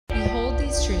We hold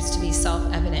these truths to be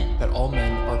self-evident. That all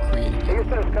men are created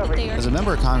equal. As a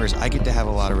member of Congress, I get to have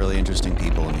a lot of really interesting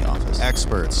people in the office.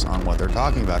 Experts on what they're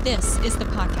talking about. This is the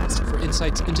podcast for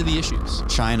insights into the issues.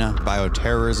 China,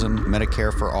 bioterrorism,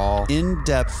 Medicare for all.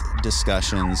 In-depth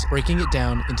discussions. Breaking it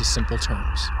down into simple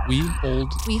terms. We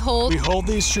hold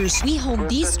these truths. We hold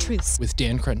these truths. With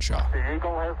Dan Crenshaw. The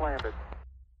Eagle has landed.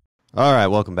 All right,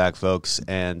 welcome back, folks.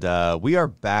 And we are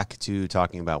back to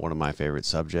talking about one of my favorite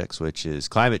subjects, which is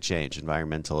climate change,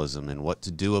 environmentalism, and what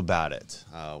to do about it.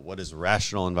 What does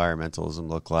rational environmentalism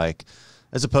look like,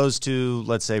 as opposed to,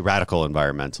 let's say, radical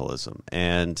environmentalism?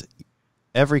 And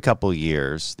every couple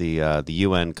years, the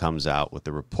UN comes out with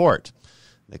a report.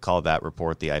 They call that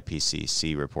report the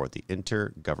IPCC report, the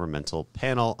Intergovernmental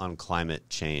Panel on Climate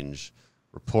Change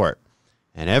report.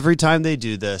 And every time they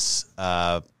do this,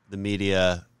 the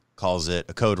media calls it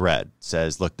a code red,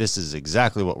 says, look, this is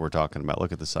exactly what we're talking about.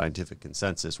 Look at the scientific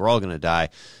consensus. We're all going to die.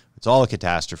 It's all a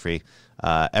catastrophe.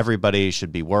 Everybody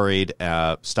should be worried.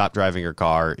 Stop driving your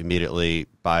car immediately,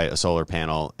 buy a solar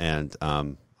panel, and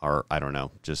or I don't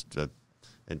know, just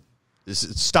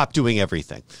stop doing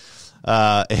everything.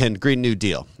 And Green New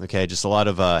Deal. Okay, just a lot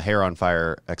of hair on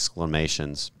fire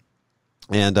exclamations.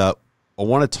 And I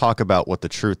want to talk about what the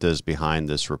truth is behind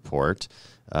this report.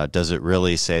 Does it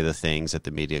really say the things that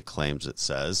the media claims it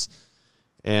says?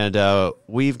 And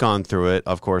we've gone through it,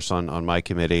 of course, on my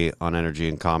committee on energy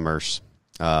and commerce.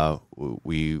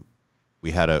 We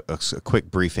had a quick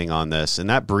briefing on this, and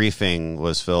that briefing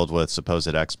was filled with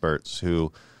supposed experts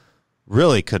who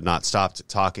really could not stop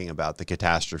talking about the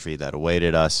catastrophe that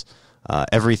awaited us.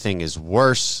 Everything is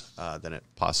worse than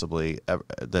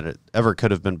it ever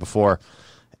could have been before.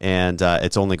 And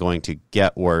it's only going to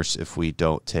get worse if we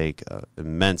don't take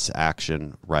immense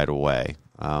action right away.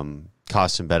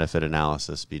 Cost and benefit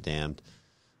analysis be damned.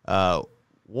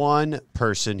 One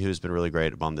person who's been really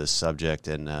great on this subject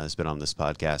and has been on this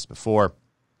podcast before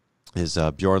is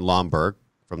Bjorn Lomborg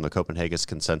from the Copenhagen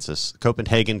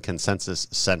Consensus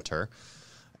Center,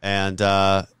 and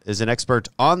is an expert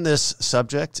on this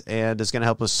subject and is going to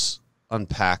help us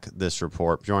unpack this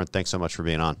report. Bjorn, thanks so much for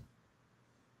being on.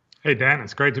 Hey, Dan,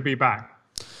 it's great to be back.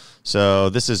 So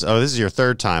this is your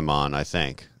third time on, I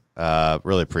think.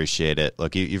 Really appreciate it.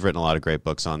 Look, you've written a lot of great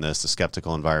books on this. The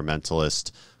Skeptical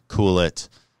Environmentalist, Cool It,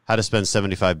 How to Spend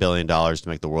 $75 Billion to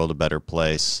Make the World a Better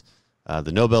Place,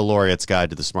 the Nobel Laureate's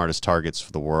Guide to the Smartest Targets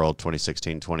for the World,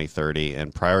 2016-2030,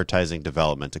 and Prioritizing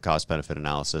Development, a Cost-Benefit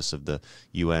Analysis of the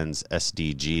UN's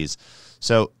SDGs.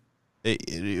 So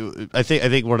I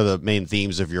think one of the main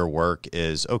themes of your work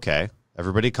is, okay,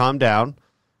 everybody calm down.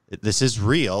 This is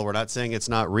real. We're not saying it's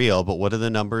not real, but what do the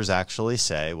numbers actually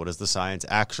say? What does the science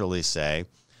actually say?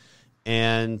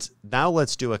 And now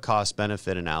let's do a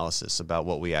cost-benefit analysis about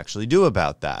what we actually do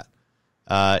about that.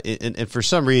 And for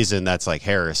some reason, that's like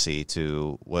heresy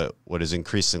to what is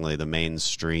increasingly the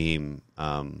mainstream,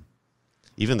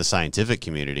 even the scientific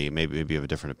community. Maybe you have a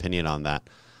different opinion on that.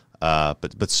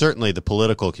 But certainly the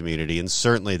political community and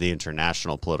certainly the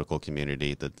international political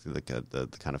community, the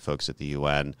kind of folks at the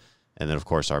UN, and then, of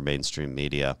course, our mainstream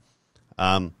media.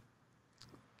 The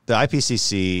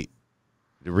IPCC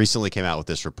recently came out with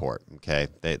this report, okay?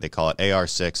 They call it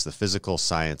AR6, the Physical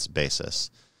Science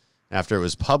Basis. After it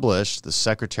was published, the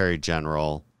Secretary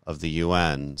General of the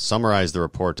UN summarized the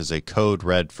report as a code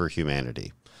red for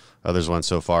humanity. Others went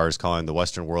so far as calling the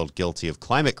Western world guilty of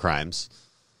climate crimes.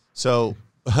 So,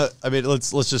 I mean,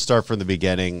 let's just start from the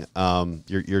beginning,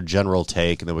 your general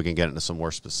take, and then we can get into some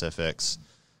more specifics.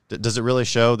 Does it really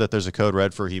show that there's a code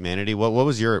red for humanity?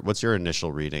 What's your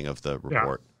initial reading of the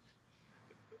report?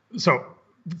 Yeah. So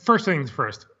first things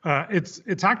first,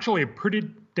 it's actually a pretty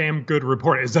damn good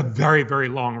report. It's a very, very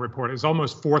long report. It's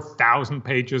almost 4,000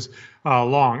 pages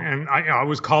long. And I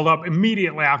was called up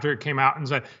immediately after it came out and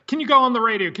said, can you go on the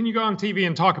radio? Can you go on TV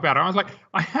and talk about it? I was like,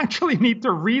 I actually need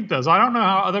to read this. I don't know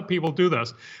how other people do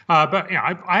this. But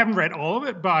I haven't read all of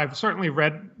it, but I've certainly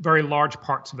read very large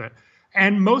parts of it.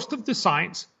 And most of the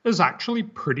science is actually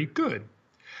pretty good.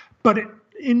 But it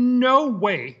in no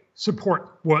way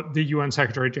support what the UN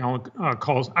Secretary General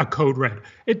calls a code red.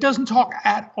 It doesn't talk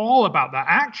at all about that.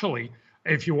 Actually,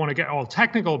 if you want to get all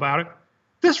technical about it,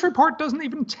 this report doesn't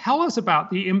even tell us about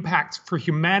the impacts for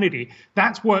humanity.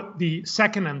 That's what the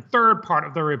second and third part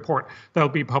of the report that'll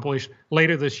be published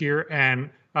later this year and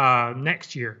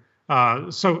next year.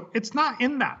 So it's not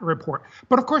in that report.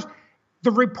 But of course,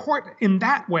 the report in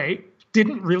that way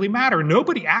didn't really matter.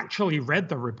 Nobody actually read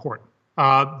the report.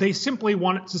 They simply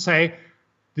wanted to say,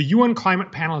 the UN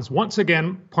climate panel has once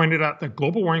again pointed out that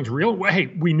global warming is real. Hey,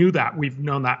 we knew that. We've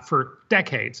known that for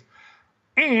decades.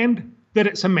 And that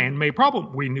it's a man-made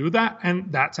problem. We knew that,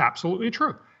 and that's absolutely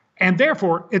true. and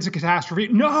therefore it's a catastrophe.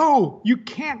 No, you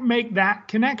can't make that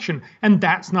connection. And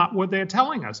that's not what they're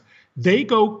telling us. They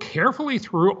go carefully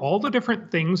through all the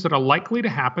different things that are likely to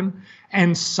happen,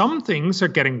 and some things are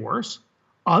getting worse,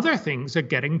 other things are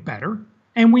getting better,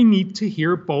 and we need to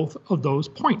hear both of those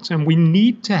points, and we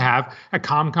need to have a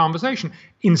calm conversation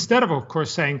instead of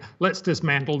course, saying, let's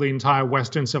dismantle the entire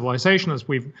Western civilization as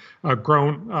we've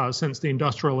grown since the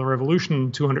Industrial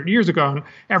Revolution 200 years ago, and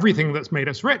everything that's made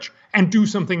us rich, and do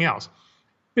something else.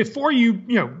 Before you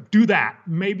do that,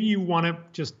 maybe you want to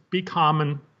just be calm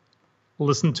and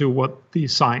listen to what the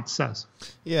science says.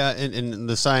 Yeah, and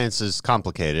the science is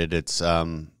complicated. It's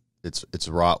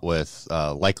wrought with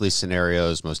likely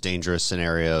scenarios, most dangerous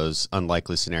scenarios,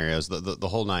 unlikely scenarios, the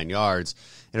whole nine yards.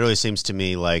 It really seems to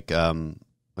me like our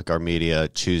media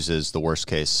chooses the worst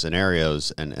case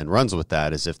scenarios and runs with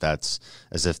that as if that's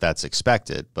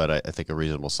expected. But I think a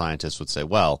reasonable scientist would say,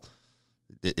 well,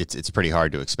 it's pretty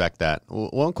hard to expect that.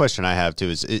 One question I have too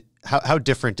is how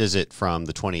different is it from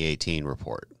the 2018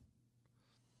 report?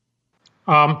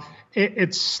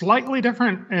 It's slightly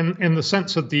different in the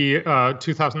sense that the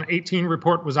 2018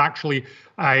 report was actually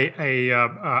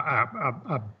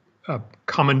a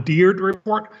commandeered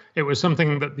report. It was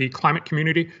something that the climate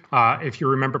community, if you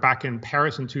remember back in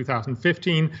Paris in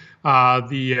 2015,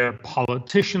 the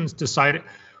politicians decided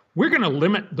we're going to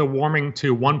limit the warming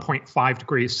to 1.5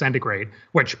 degrees centigrade,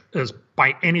 which is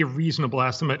by any reasonable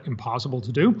estimate impossible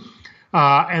to do.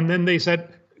 And then they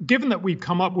said, given that we've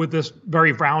come up with this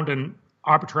very round and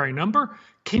arbitrary number,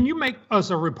 can you make us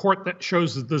a report that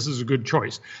shows that this is a good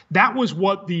choice? That was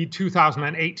what the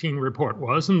 2018 report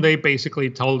was, and they basically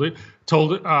told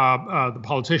the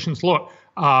politicians, look,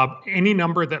 any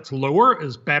number that's lower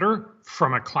is better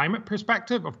from a climate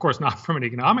perspective. Of course, not from an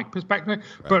economic perspective,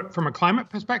 right, but from a climate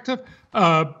perspective.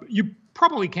 You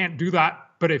probably can't do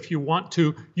that, but if you want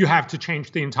to, you have to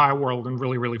change the entire world and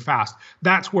really, really fast.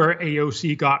 That's where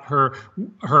AOC got her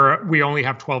we only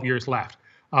have 12 years left.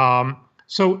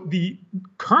 So the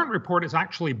current report is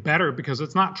actually better because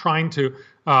it's not trying to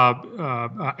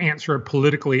answer a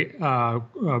politically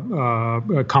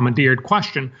commandeered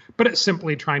question, but it's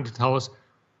simply trying to tell us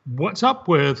what's up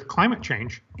with climate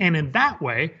change. And in that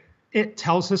way, it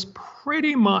tells us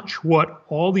pretty much what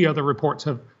all the other reports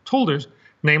have told us,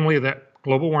 namely that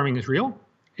global warming is real,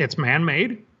 it's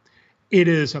man-made, it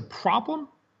is a problem,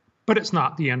 but it's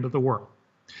not the end of the world.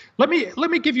 Let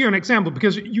me give you an example,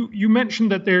 because you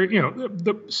mentioned that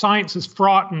the science is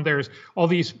fraught and there's all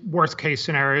these worst case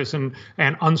scenarios and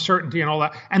uncertainty and all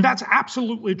that. And that's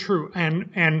absolutely true.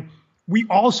 And we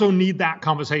also need that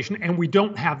conversation, and we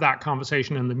don't have that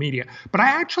conversation in the media. But I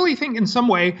actually think in some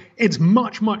way it's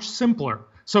much, much simpler.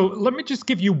 So let me just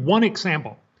give you one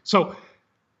example. So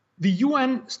the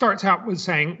UN starts out with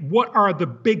saying, what are the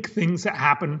big things that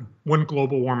happen when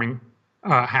global warming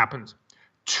happens?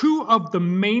 Two of the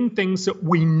main things that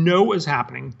we know is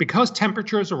happening, because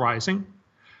temperatures are rising,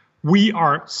 we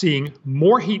are seeing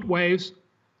more heat waves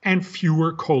and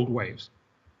fewer cold waves.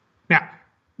 Now,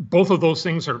 both of those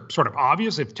things are sort of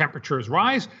obvious. If temperatures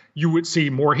rise, you would see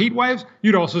more heat waves.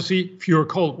 You'd also see fewer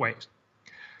cold waves.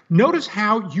 Notice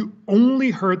how you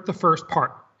only heard the first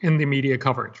part in the media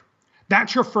coverage.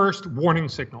 That's your first warning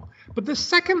signal. But the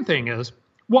second thing is,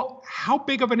 well, how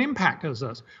big of an impact is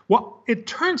this? Well, it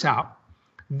turns out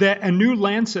that a new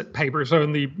Lancet paper, so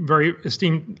in the very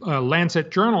esteemed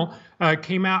Lancet journal,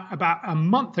 came out about a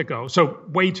month ago, so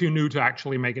way too new to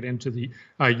actually make it into the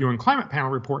UN Climate Panel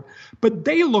report. But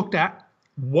they looked at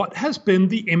what has been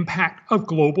the impact of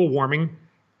global warming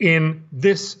in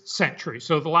this century,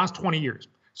 so the last 20 years.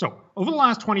 So over the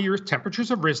last 20 years, temperatures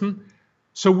have risen,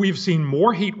 so we've seen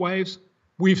more heat waves,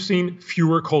 we've seen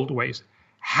fewer cold waves.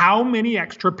 How many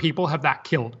extra people have that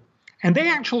killed? And they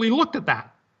actually looked at that.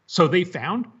 So they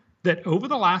found that over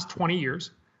the last 20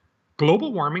 years,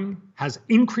 global warming has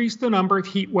increased the number of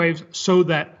heat waves so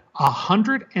that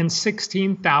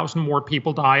 116,000 more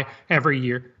people die every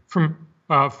year from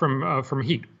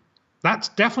heat. That's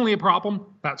definitely a problem.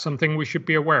 That's something we should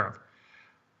be aware of.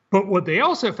 But what they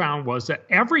also found was that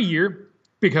every year,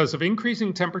 because of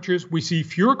increasing temperatures, we see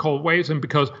fewer cold waves, and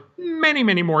because many,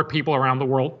 many more people around the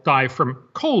world die from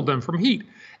cold than from heat,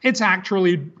 it's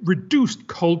actually reduced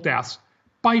cold deaths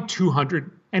by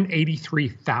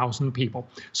 283,000 people.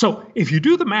 So if you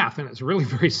do the math, and it's really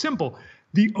very simple,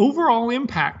 the overall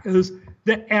impact is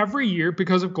that every year,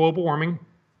 because of global warming,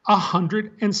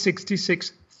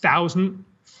 166,000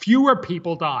 fewer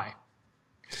people die.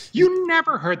 You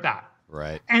never heard that.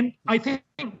 Right. And I think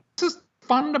this is a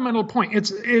fundamental point.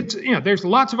 It's there's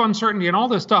lots of uncertainty and all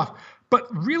this stuff, but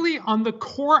really on the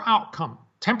core outcome,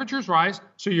 temperatures rise,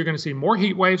 so you're going to see more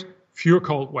heat waves, fewer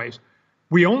cold waves.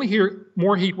 We only hear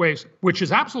more heat waves, which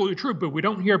is absolutely true, but we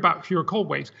don't hear about fewer cold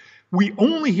waves. We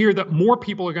only hear that more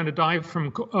people are going to die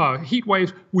from heat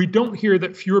waves. We don't hear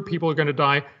that fewer people are going to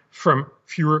die from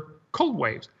fewer cold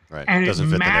waves. Right. And Doesn't it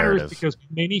fit the matters narrative. because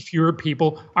many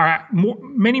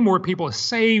more people are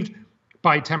saved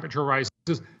by temperature rises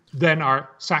than are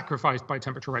sacrificed by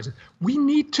temperature rises. We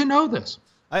need to know this.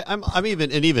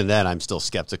 Even then, I'm still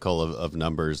skeptical of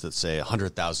numbers that say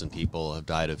 100,000 people have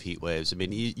died of heat waves. I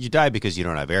mean, you die because you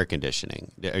don't have air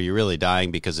conditioning. Are you really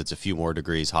dying because it's a few more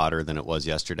degrees hotter than it was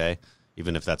yesterday,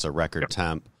 even if that's a record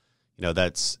temp?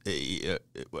 I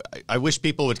wish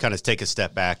people would kind of take a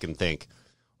step back and think,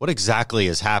 what exactly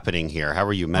is happening here? How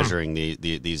are you measuring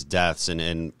these deaths?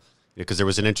 And because there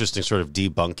was an interesting sort of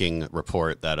debunking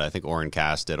report that I think Oren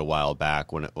Cass did a while back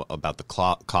about the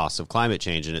costs of climate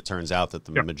change, and it turns out that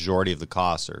the majority of the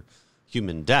costs are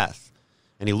human death.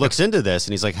 And he looks into this,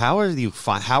 and he's like, "How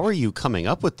are you coming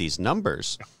up with these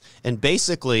numbers?" And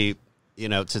basically,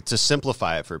 to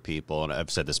simplify it for people, and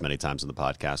I've said this many times in the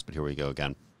podcast, but here we go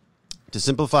again. To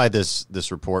simplify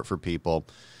this report for people,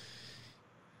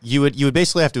 you would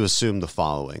basically have to assume the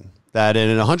following: that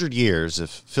in 100 years, if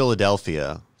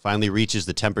Philadelphia finally reaches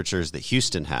the temperatures that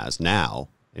Houston has now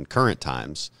in current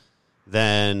times,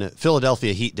 then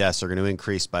Philadelphia heat deaths are going to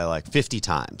increase by like 50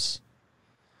 times.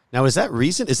 Now, is that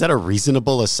a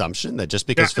reasonable assumption that just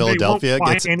because Philadelphia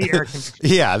gets any air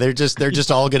conditioning? they're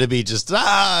just all going to be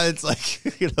it's like,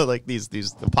 like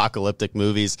these apocalyptic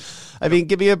movies. I mean,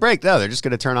 give me a break. No, they're just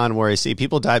going to turn on more AC.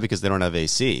 People die because they don't have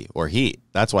AC or heat.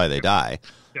 That's why they die.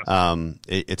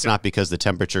 It's not because the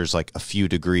temperature is like a few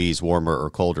degrees warmer or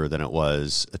colder than it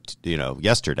was,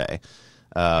 yesterday,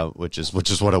 which is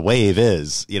what a wave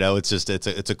is. It's just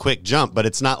it's a quick jump, but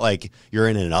it's not like you're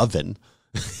in an oven.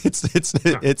 It's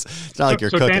not like you're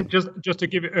cooking. Dan, just to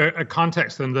give you a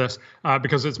context in this,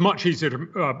 because it's much easier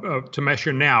to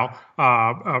measure now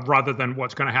rather than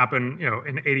what's going to happen,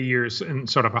 in 80 years in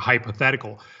sort of a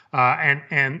hypothetical.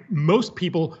 And most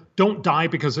people don't die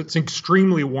because it's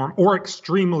extremely warm or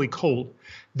extremely cold.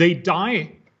 They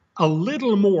die a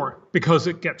little more because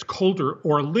it gets colder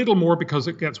or a little more because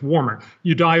it gets warmer.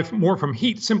 You die more from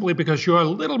heat simply because you're a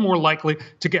little more likely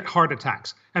to get heart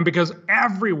attacks. And because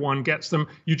everyone gets them,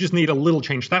 you just need a little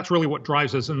change. That's really what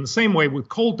drives us. In the same way with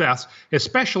cold deaths,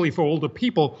 especially for older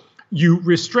people, you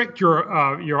restrict your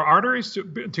arteries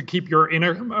to keep your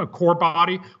inner core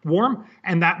body warm,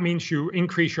 and that means you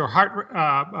increase your heart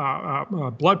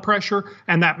blood pressure,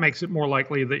 and that makes it more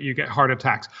likely that you get heart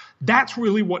attacks. That's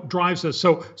really what drives us.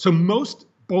 So most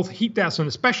both heat deaths and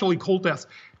especially cold deaths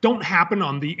don't happen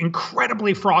on the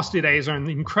incredibly frosty days or on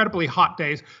the incredibly hot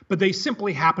days, but they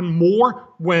simply happen more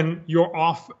when you're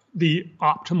off the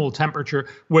optimal temperature,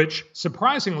 which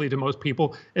surprisingly to most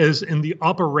people is in the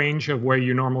upper range of where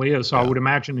you normally is. So I would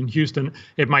imagine in Houston,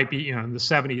 it might be in the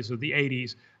 70s or the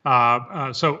 80s.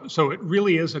 So it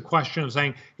really is a question of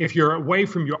saying, if you're away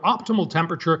from your optimal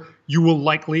temperature, you will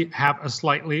likely have a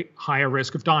slightly higher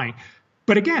risk of dying.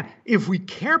 But again, if we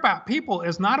care about people,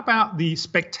 it's not about the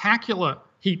spectacular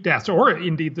heat deaths or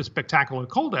indeed the spectacular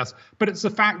cold deaths, but it's the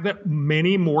fact that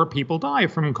many more people die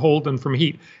from cold than from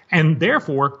heat. And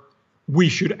therefore, we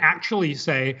should actually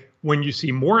say when you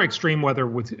see more extreme weather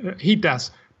with heat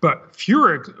deaths, but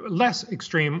less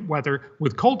extreme weather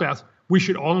with cold deaths, we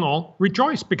should all in all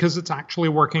rejoice because it's actually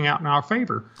working out in our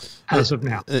favor as of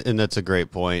now. And that's a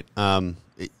great point.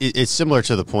 It's similar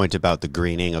to the point about the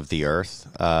greening of the earth.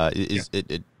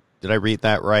 Did I read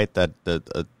that right? That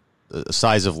the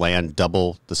size of land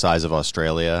double the size of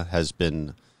Australia has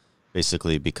been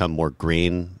basically become more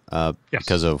green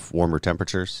because of warmer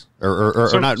temperatures, or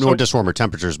not just warmer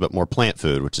temperatures, but more plant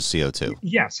food, which is CO2.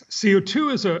 Yes,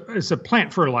 CO2 is a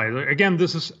plant fertilizer. Again,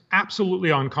 this is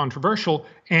absolutely uncontroversial,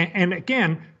 and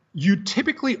again, you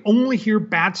typically only hear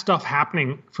bad stuff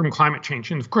happening from climate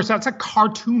change. And of course, that's a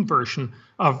cartoon version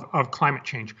of climate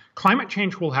change. Climate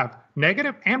change will have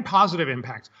negative and positive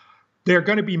impacts. They're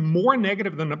going to be more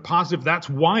negative than the positive. That's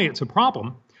why it's a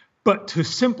problem. But to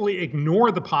simply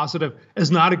ignore the positive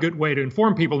is not a good way to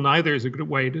inform people. Neither is a good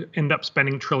way to end up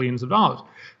spending trillions of dollars.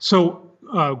 So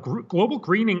global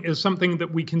greening is something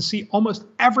that we can see almost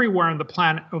everywhere on the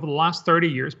planet over the last 30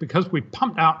 years because we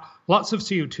pumped out lots of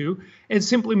CO2. It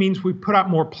simply means we put out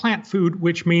more plant food,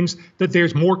 which means that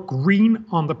there's more green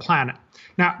on the planet.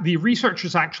 Now, the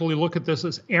researchers actually look at this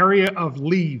as area of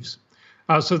leaves.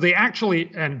 So they actually,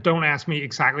 and don't ask me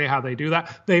exactly how they do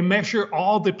that, they measure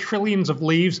all the trillions of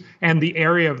leaves and the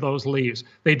area of those leaves.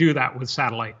 They do that with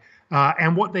satellite.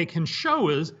 And what they can show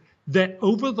is that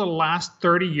over the last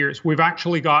 30 years, we've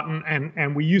actually gotten,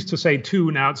 and we used to say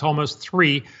 2, now it's almost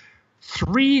 3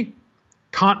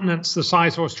 continents the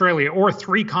size of Australia or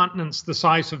 3 continents the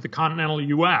size of the continental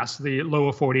US, the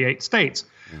lower 48 states,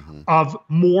 of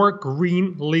more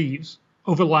green leaves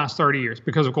over the last 30 years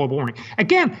because of global warming.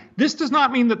 Again, this does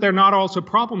not mean that there are not also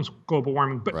problems with global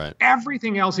warming, but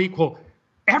everything else equal,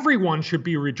 everyone should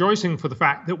be rejoicing for the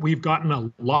fact that we've gotten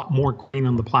a lot more green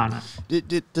on the planet.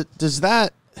 Does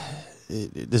that,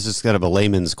 this is kind of a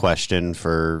layman's question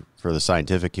for the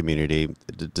scientific community,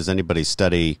 does anybody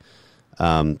study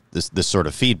this sort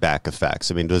of feedback effects?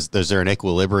 I mean, is there an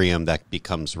equilibrium that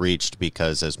becomes reached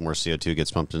because as more CO2 gets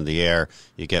pumped into the air,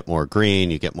 you get more green,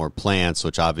 you get more plants,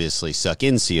 which obviously suck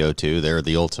in CO2. They're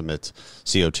the ultimate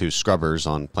CO2 scrubbers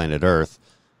on planet Earth.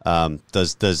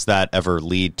 Does that ever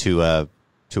lead to an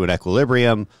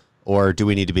equilibrium, or do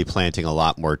we need to be planting a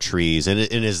lot more trees? And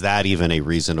is that even a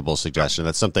reasonable suggestion?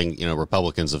 That's something,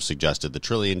 Republicans have suggested, the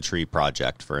Trillion Tree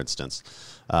Project, for instance.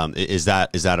 Is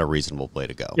that a reasonable way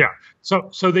to go? Yeah.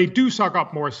 So they do suck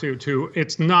up more CO2.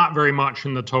 It's not very much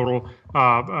in the total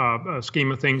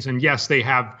scheme of things. And yes, they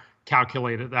have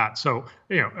calculated that. So,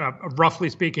 roughly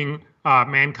speaking,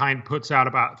 mankind puts out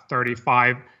about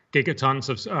 35 gigatons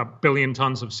of billion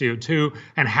tons of CO2,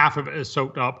 and half of it is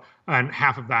soaked up, and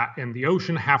half of that in the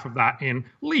ocean, half of that in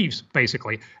leaves,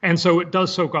 basically. And so it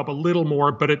does soak up a little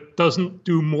more, but it doesn't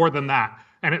do more than that.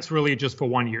 And it's really just for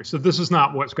 1 year. So this is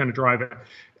not what's going to drive it.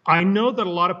 I know that a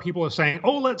lot of people are saying,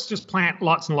 oh, let's just plant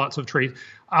lots and lots of trees.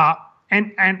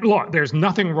 And look, there's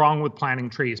nothing wrong with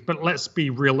planting trees, but let's be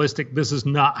realistic. This is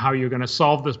not how you're going to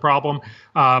solve this problem.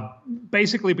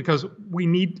 Basically, because we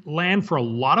need land for a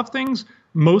lot of things,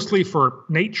 mostly for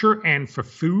nature and for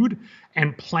food.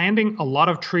 And planting a lot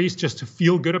of trees just to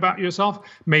feel good about yourself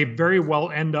may very well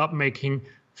end up making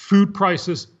food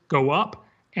prices go up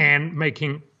and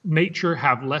making nature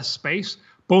have less space,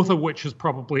 both of which is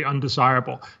probably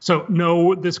undesirable. So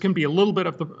no, this can be a little bit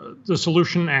of the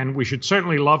solution, and we should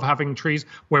certainly love having trees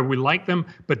where we like them,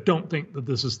 but don't think that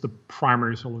this is the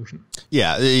primary solution.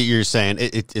 Yeah, you're saying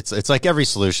it's like every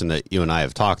solution that you and I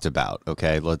have talked about.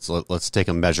 Okay, let's take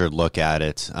a measured look at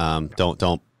it.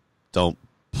 Don't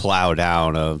plow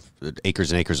down acres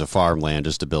and acres of farmland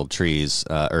just to build trees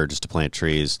or just to plant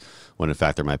trees, when in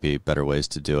fact there might be better ways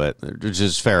to do it, which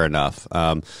is fair enough.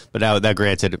 But now that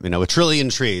granted, a trillion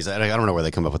trees, I don't know where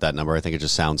they come up with that number. I think it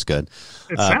just sounds good.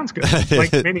 It sounds good,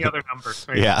 like many other numbers.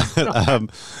 Right? Yeah.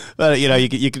 But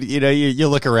you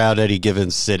look around any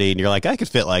given city and you're like, I could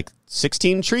fit like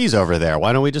 16 trees over there.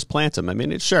 Why don't we just plant them? I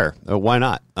mean, sure. Why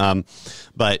not?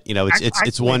 But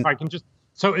it's one. If I can just.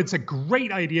 So it's a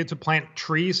great idea to plant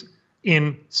trees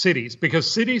in cities,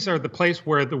 because cities are the place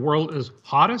where the world is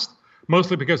hottest,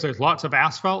 mostly because there's lots of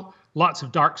asphalt, lots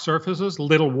of dark surfaces,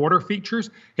 little water features.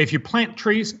 If you plant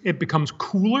trees, it becomes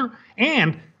cooler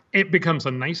and it becomes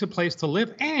a nicer place to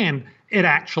live. And it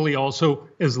actually also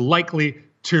is likely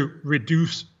to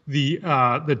reduce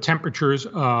the temperatures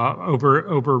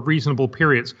over reasonable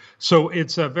periods. So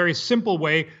it's a very simple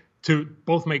way to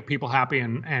both make people happy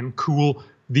and cool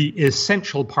the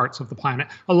essential parts of the planet,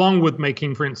 along with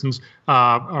making, for instance,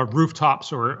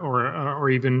 rooftops or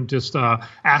even just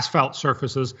asphalt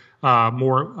surfaces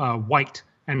more white,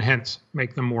 and hence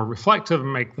make them more reflective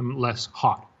and make them less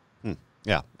hot.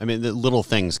 Yeah, I mean, the little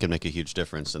things can make a huge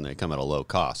difference, and they come at a low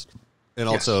cost, and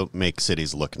also make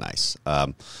cities look nice.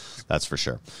 That's for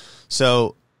sure.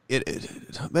 So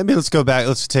maybe let's go back.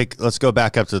 Let's go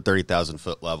back up to the 30,000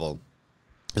 foot level.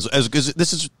 As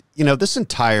this is, this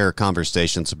entire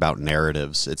conversation's about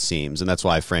narratives, it seems, and that's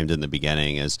why I framed it in the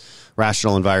beginning as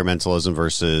rational environmentalism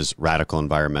versus radical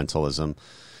environmentalism.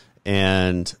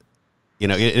 And,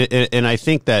 and I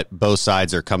think that both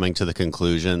sides are coming to the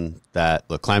conclusion that,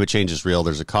 look, climate change is real,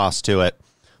 there's a cost to it,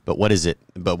 but what is it?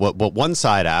 But what one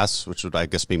side asks, which would, I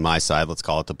guess, be my side, let's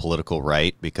call it the political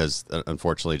right, because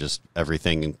unfortunately just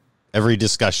every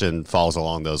discussion falls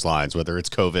along those lines, whether it's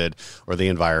COVID or the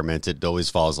environment. It always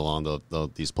falls along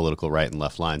these political right and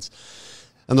left lines.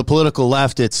 And the political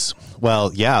left, it's,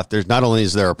 well, yeah, there's not only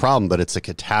is there a problem, but it's a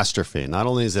catastrophe. Not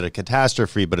only is it a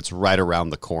catastrophe, but it's right around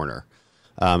the corner.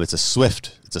 It's a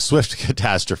swift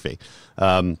catastrophe.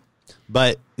 But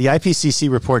the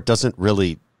IPCC report doesn't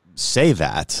really say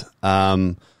that.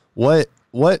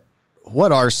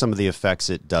 What are some of the effects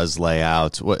it does lay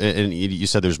out? And you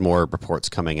said there's more reports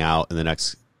coming out in the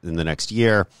next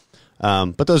year,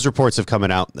 but those reports have come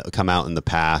out in the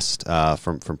past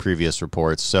from previous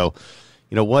reports. So,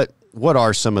 what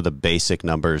are some of the basic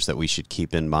numbers that we should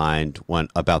keep in mind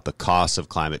about the cost of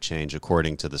climate change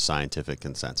according to the scientific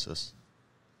consensus?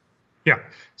 Yeah.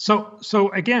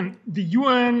 So again, the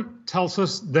UN tells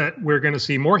us that we're going to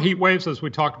see more heat waves, as we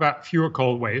talked about, fewer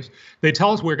cold waves. They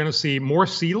tell us we're going to see more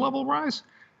sea level rise,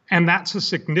 And that's a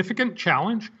significant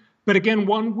challenge. But again,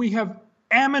 one we have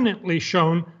eminently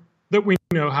shown that we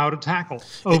know how to tackle.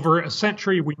 Over a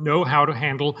century, we know how to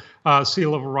handle sea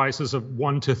level rises of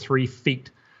 1 to 3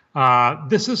 feet.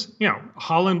 This is,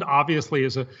 Holland obviously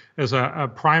is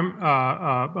a prime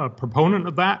proponent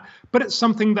of that, but it's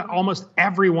something that almost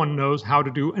everyone knows how to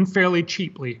do, and fairly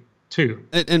cheaply too.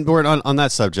 And Bjorn, on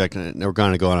that subject, and we're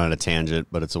going to go on a tangent,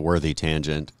 but it's a worthy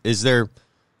tangent.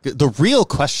 The real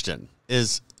question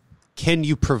is, can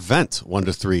you prevent 1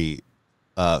 to 3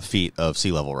 feet of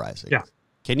sea level rising? Yeah.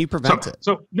 Can you prevent it?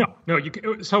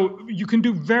 So you can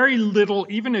do very little,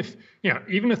 even if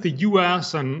the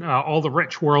U.S. and all the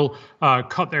rich world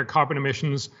cut their carbon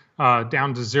emissions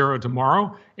down to 0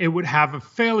 tomorrow, it would have a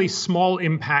fairly small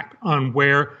impact on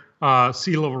where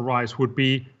sea level rise would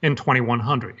be in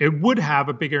 2100. It would have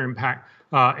a bigger impact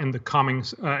in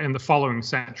the following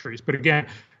centuries. But again,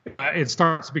 it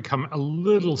starts to become a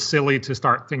little silly to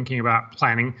start thinking about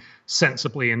planning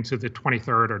sensibly into the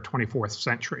 23rd or 24th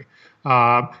century.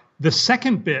 The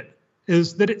second bit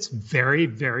is that it's very,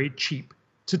 very cheap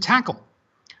to tackle.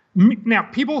 Now,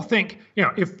 people think,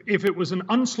 if it was an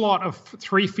onslaught of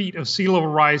 3 feet of sea level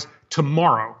rise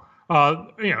tomorrow,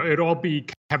 it'd all be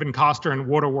Kevin Costner and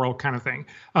Waterworld kind of thing.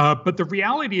 But the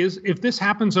reality is, if this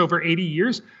happens over 80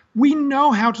 years, we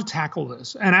know how to tackle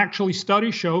this. And actually,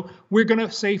 studies show we're going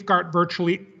to safeguard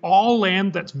virtually all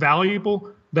land that's valuable,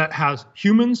 that has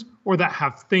humans, or that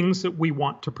have things that we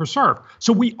want to preserve.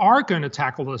 So we are going to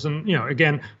tackle this. And,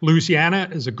 again, Louisiana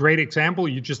is a great example.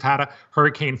 You just had a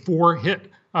Hurricane 4 hit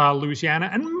Louisiana,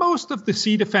 and most of the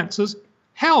sea defenses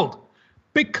held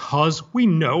because we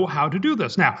know how to do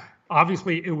this. Now,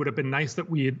 obviously, it would have been nice that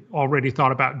we had already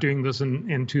thought about doing this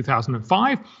in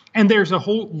 2005. And there's a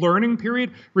whole learning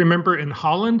period. Remember, in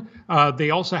Holland, they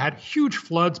also had huge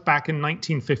floods back in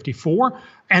 1954.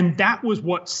 And that was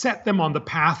what set them on the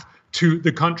path to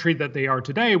the country that they are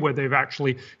today, where they've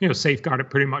actually safeguarded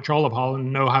pretty much all of Holland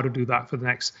and know how to do that for the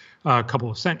next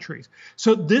couple of centuries.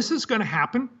 So this is going to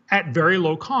happen at very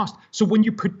low cost. So when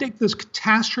you predict this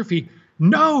catastrophe,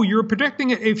 no, you're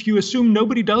predicting it if you assume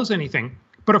nobody does anything.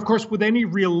 But of course, with any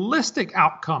realistic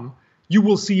outcome, you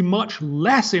will see much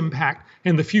less impact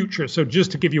in the future. So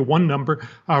just to give you one number,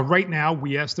 right now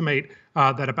we estimate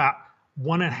that about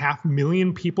 1.5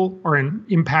 million people are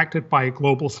impacted by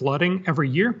global flooding every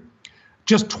year.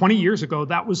 Just 20 years ago,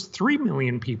 that was 3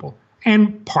 million people.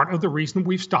 And part of the reason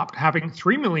we've stopped having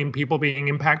 3 million people being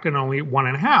impacted and only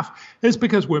 1.5 is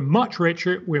because we're much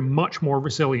richer, we're much more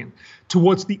resilient.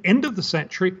 Towards the end of the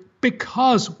century,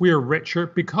 because we're richer,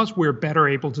 because we're better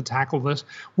able to tackle this,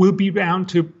 we'll be down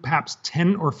to perhaps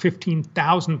 10 or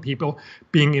 15,000 people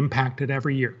being impacted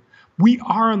every year. We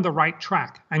are on the right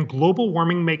track, and global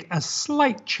warming makes a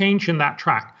slight change in that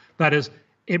track. That is,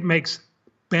 it makes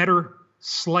better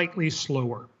slightly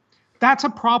slower. That's a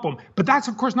problem. But that's,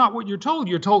 of course, not what you're told.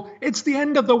 You're told it's the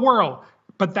end of the world.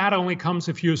 But that only comes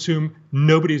if you assume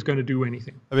nobody's going to do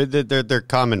anything. I mean, their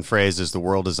common phrase is the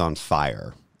world is on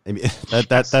fire. I mean,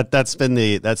 that's been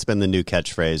the new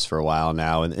catchphrase for a while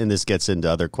now, and this gets into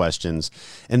other questions,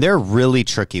 and they're really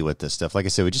tricky with this stuff. Like I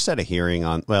said, we just had a hearing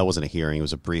on. Well, it wasn't a hearing; it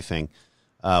was a briefing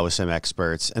with some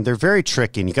experts, and they're very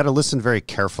tricky. And you got to listen very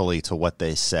carefully to what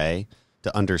they say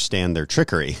to understand their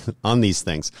trickery on these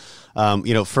things.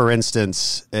 For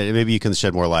instance, and maybe you can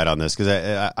shed more light on this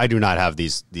because I do not have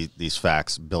these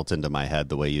facts built into my head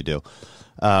the way you do.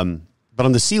 But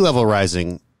on the sea level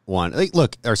rising one,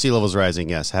 look, are sea levels rising?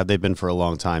 Yes. Have they been for a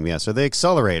long time? Yes. Are they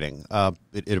accelerating?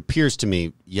 It appears to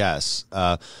me, yes.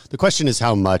 The question is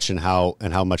how much and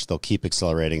how much they'll keep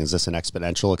accelerating. Is this an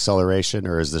exponential acceleration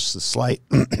or is this a slight?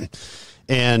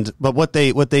 But what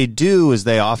they do is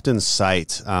they often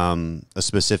cite a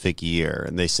specific year,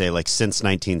 and they say like since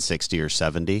 1960 or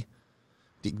 70.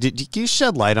 Do you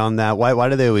shed light on that? Why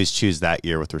do they always choose that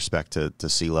year with respect to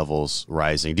sea levels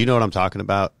rising? Do you know what I'm talking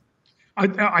about?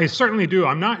 I certainly do.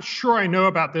 I'm not sure I know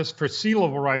about this for sea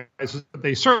level rises, but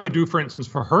they certainly do, for instance,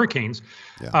 for hurricanes,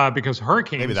 because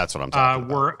hurricanes maybe that's what I'm talking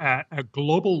about. Were at a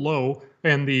global low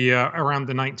in the around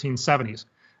the 1970s.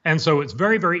 And so it's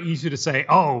very, very easy to say,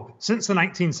 oh, since the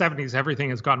 1970s, everything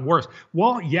has gotten worse.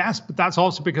 Well, yes, but that's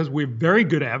also because we have very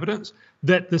good evidence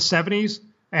that the 70s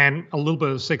and a little bit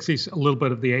of the 60s, a little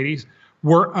bit of the 80s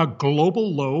were a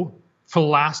global low for the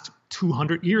last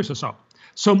 200 years or so.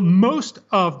 So most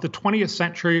of the 20th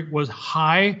century was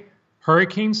high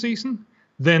hurricane season.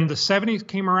 Then the 70s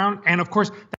came around. And of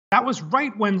course, that was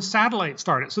right when satellites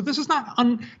started. So this is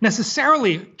not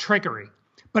necessarily trickery.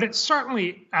 But it's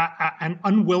certainly an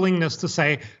unwillingness to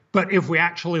say, but if we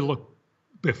actually look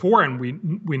before, and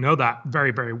we know that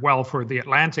very, very well for the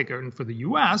Atlantic and for the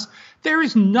U.S., there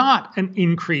is not an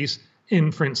increase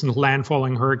in, for instance,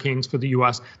 landfalling hurricanes for the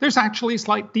U.S. There's actually a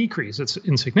slight decrease. It's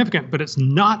insignificant, but it's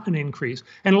not an increase.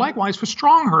 And likewise for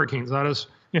strong hurricanes, that is,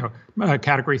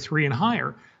 category 3 and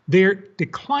higher, they're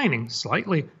declining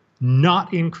slightly,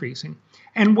 not increasing.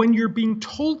 And when you're being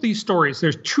told these stories,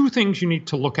 there's two things you need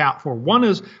to look out for. One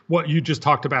is what you just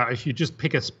talked about. If you just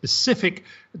pick a specific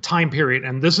time period,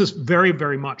 and this is very,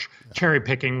 very much cherry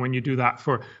picking when you do that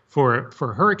for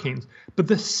hurricanes. But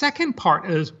the second part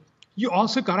is you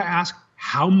also got to ask,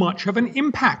 how much of an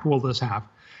impact will this have?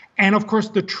 And of course,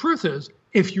 the truth is,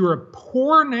 if you're a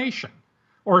poor nation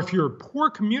or if you're a poor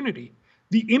community,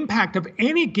 the impact of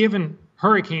any given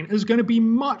hurricane is going to be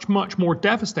much, much more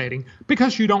devastating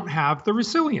because you don't have the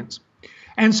resilience.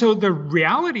 And so the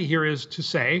reality here is to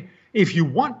say, if you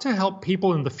want to help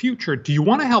people in the future, do you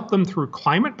want to help them through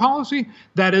climate policy?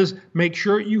 That is, make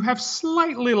sure you have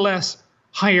slightly less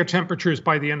higher temperatures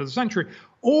by the end of the century.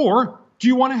 Or do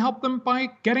you want to help them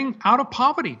by getting out of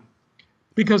poverty?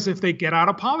 Because if they get out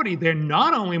of poverty, they're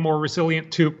not only more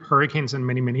resilient to hurricanes and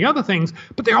many, many other things,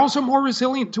 but they're also more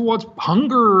resilient towards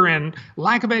hunger and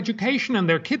lack of education and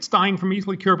their kids dying from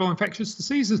easily curable infectious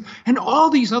diseases and all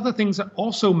these other things that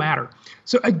also matter.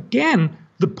 So again,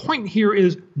 the point here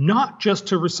is not just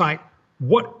to recite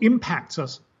what impacts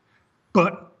us,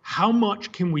 but how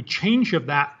much can we change of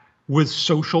that with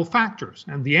social factors?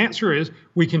 And the answer is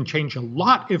we can change a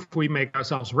lot if we make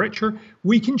ourselves richer.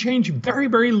 We can change very,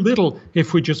 very little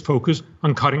if we just focus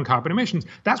on cutting carbon emissions.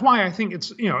 That's why I think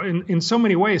it's, in so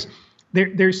many ways,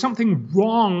 there's something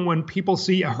wrong when people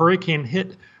see a hurricane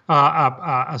hit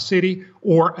a city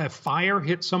or a fire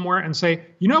hit somewhere and say,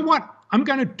 you know what, I'm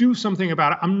going to do something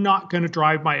about it. I'm not going to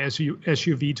drive my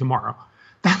SUV tomorrow.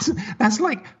 That's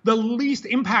like the least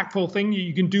impactful thing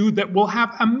you can do that will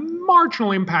have a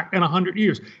marginal impact in 100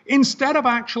 years, instead of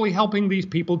actually helping these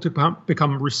people to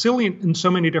become resilient in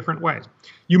so many different ways.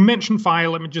 You mentioned fire.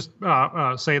 Let me just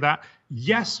say that.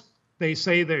 Yes, they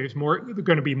say there's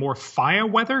going to be more fire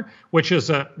weather, which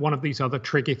is one of these other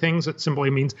tricky things. It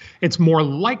simply means it's more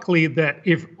likely that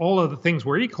if all of the things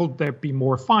were equal, there'd be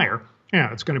more fire.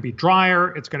 It's going to be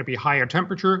drier, it's going to be higher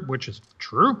temperature, which is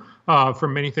true for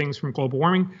many things from global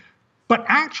warming. But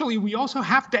actually, we also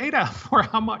have data for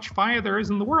how much fire there is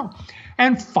in the world.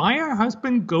 And fire has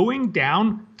been going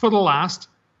down for the last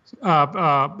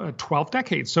 12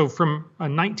 decades, so from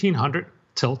 1900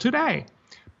 till today,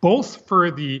 both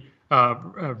for the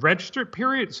registered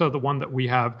period, so the one that we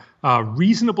have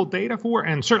reasonable data for,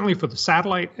 and certainly for the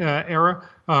satellite era,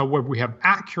 where we have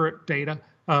accurate data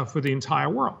for the entire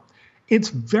world. It's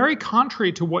very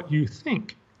contrary to what you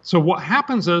think. So what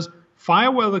happens is fire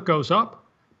weather goes up,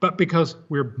 but because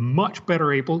we're much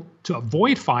better able to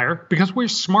avoid fire, because we're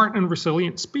smart and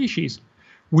resilient species,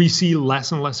 we see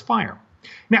less and less fire.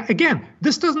 Now, again,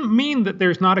 this doesn't mean that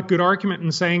there's not a good argument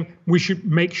in saying we should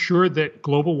make sure that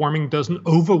global warming doesn't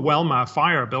overwhelm our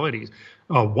fire abilities.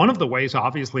 One of the ways,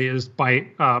 obviously, is by,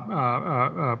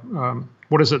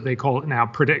 what is it they call it now,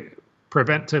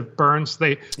 preventive burns.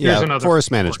 There's another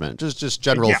forest management, just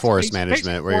general forest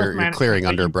management, where you're clearing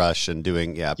underbrush and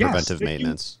doing preventive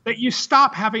maintenance. That you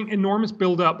stop having enormous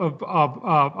buildup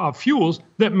of fuels.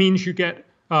 That means you get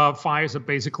fires that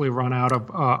basically run out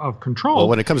of control. Well,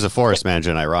 when it comes to forest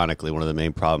management, ironically, one of the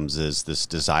main problems is this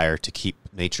desire to keep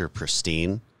nature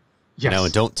pristine. Yes.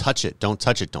 And don't touch it. Don't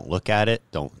touch it. Don't look at it.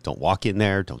 Don't walk in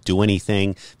there. Don't do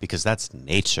anything, because that's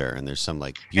nature, and there's some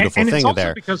beautiful thing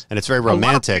there, and it's very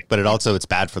romantic. But it's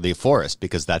bad for the forest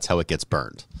because that's how it gets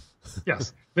burned.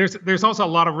 Yes. There's also a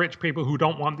lot of rich people who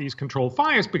don't want these controlled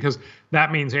fires because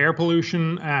that means air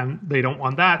pollution, and they don't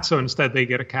want that. So instead, they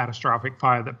get a catastrophic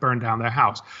fire that burned down their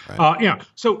house. Right.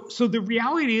 So the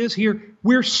reality is here,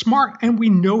 we're smart and we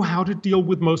know how to deal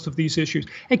with most of these issues.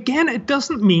 Again, it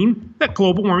doesn't mean that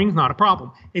global warming is not a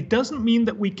problem. It doesn't mean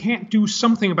that we can't do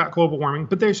something about global warming,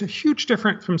 but there's a huge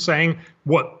difference from saying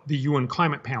what the UN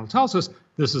climate panel tells us,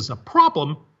 this is a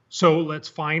problem, so let's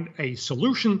find a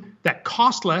solution that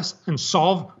costs less and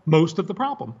solve most of the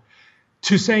problem,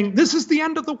 to saying this is the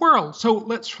end of the world, so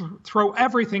let's throw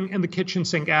everything in the kitchen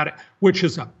sink at it, which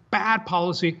is a bad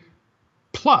policy.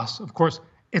 Plus, of course,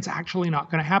 it's actually not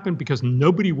going to happen because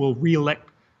nobody will re-elect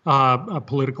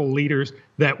political leaders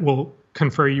that will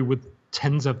confer you with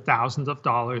tens of thousands of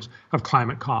dollars of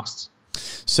climate costs.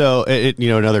 So,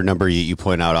 another number you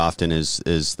point out often is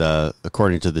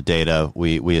according to the data,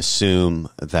 we assume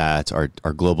that our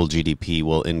global GDP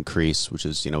will increase, which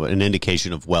is, an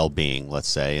indication of well-being, let's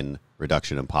say, and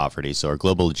reduction in poverty. So our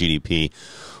global GDP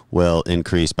will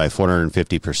increase by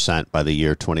 450% by the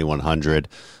year 2100.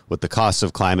 With the cost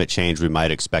of climate change, we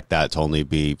might expect that to only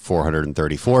be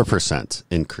 434%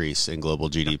 increase in global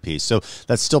GDP. So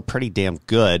that's still pretty damn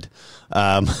good.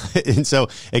 And so,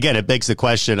 again, it begs the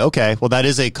question, okay, well, that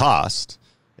is a cost.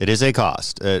 It is a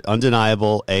cost,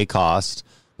 undeniable a cost.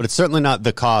 But it's certainly not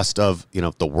the cost of,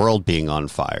 the world being on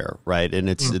fire, right? And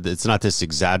it's not this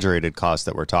exaggerated cost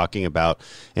that we're talking about.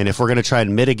 And if we're going to try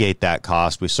and mitigate that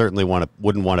cost, we certainly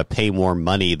wouldn't want to pay more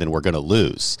money than we're going to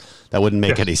lose. That wouldn't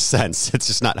make any sense. It's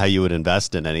just not how you would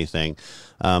invest in anything.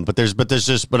 But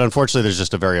unfortunately, there's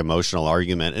just a very emotional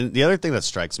argument. And the other thing that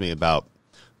strikes me about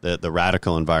the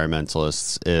radical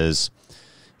environmentalists is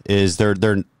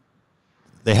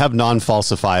they have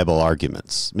non-falsifiable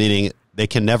arguments, meaning they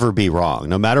can never be wrong.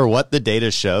 No matter what the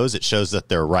data shows, it shows that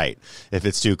they're right. If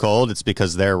it's too cold, it's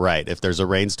because they're right. If there's a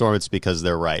rainstorm, it's because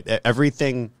they're right.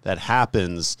 Everything that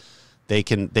happens, they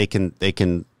can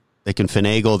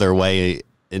finagle their way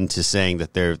into saying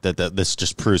that this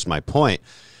just proves my point.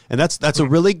 And that's a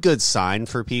really good sign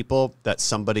for people that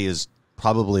somebody is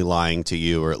probably lying to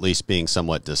you, or at least being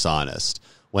somewhat dishonest,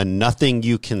 when nothing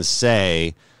you can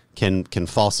say can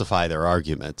falsify their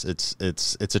argument. It's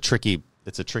a tricky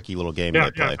little game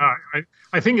they play.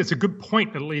 I think it's a good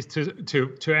point, at least,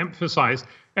 to emphasize.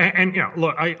 And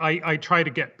look, I try to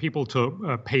get people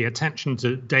to pay attention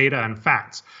to data and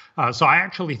facts. So I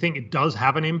actually think it does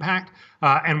have an impact.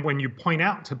 And when you point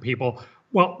out to people,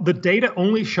 well, the data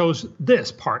only shows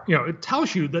this part. It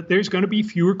tells you that there's going to be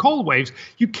fewer cold waves.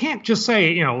 You can't just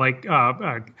say, like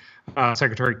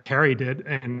Secretary Kerry did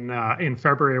in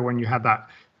February when you had that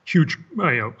huge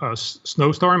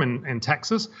snowstorm in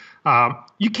Texas.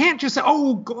 You can't just say,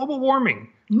 oh, global warming.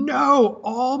 No,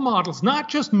 all models, not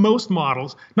just most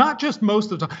models, not just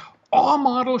most of the time, all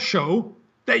models show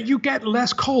that you get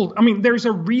less cold. I mean, there's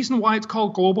a reason why it's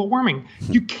called global warming.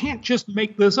 You can't just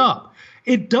make this up.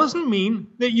 It doesn't mean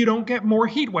that you don't get more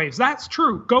heat waves. That's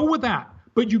true. Go with that.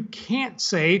 But you can't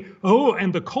say, oh,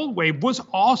 and the cold wave was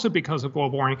also because of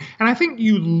global warming. And I think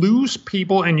you lose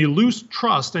people, and you lose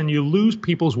trust, and you lose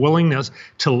people's willingness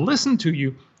to listen to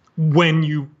you when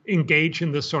you engage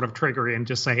in this sort of trickery and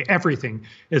just say everything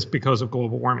is because of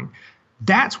global warming.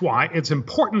 That's why it's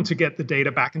important to get the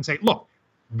data back and say, look,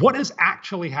 what is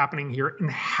actually happening here, and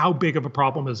how big of a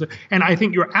problem is it? And I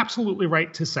think you're absolutely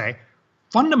right to say,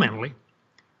 fundamentally,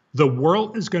 the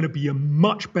world is going to be a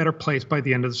much better place by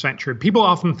the end of the century. People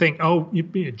often think, oh,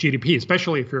 GDP,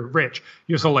 especially if you're rich,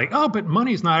 you're so like, oh, but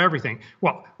money's not everything.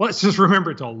 Well, let's just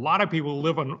remember, to a lot of people who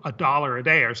live on $1 a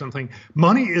day or something,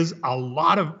 money is a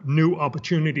lot of new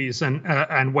opportunities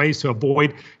and ways to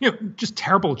avoid, just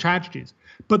terrible tragedies.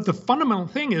 But the fundamental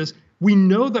thing is, we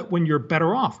know that when you're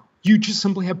better off, you just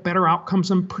simply have better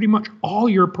outcomes on pretty much all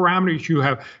your parameters. You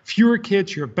have fewer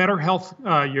kids, you have better health,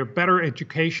 you have better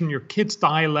education, your kids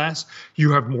die less,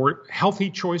 you have more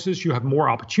healthy choices, you have more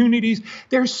opportunities.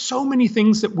 There's so many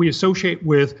things that we associate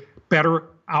with better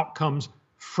outcomes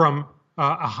from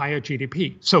a higher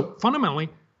GDP. So fundamentally,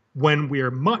 when we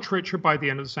are much richer by the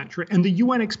end of the century, and the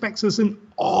UN expects us in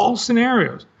all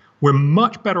scenarios, we're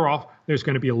much better off. There's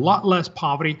going to be a lot less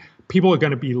poverty. People are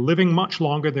going to be living much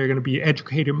longer. They're going to be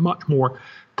educated much more.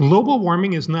 Global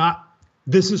warming is not,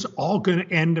 this is all going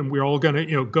to end and we're all going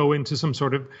to go into some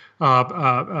sort of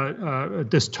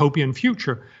dystopian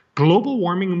future. Global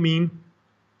warming means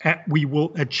we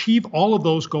will achieve all of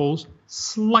those goals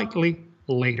slightly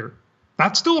later.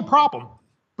 That's still a problem,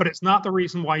 but it's not the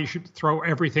reason why you should throw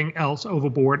everything else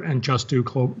overboard and just do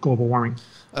global warming.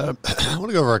 I want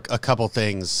to go over a couple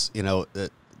things,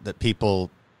 that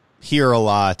people hear a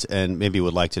lot and maybe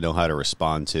would like to know how to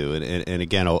respond to. And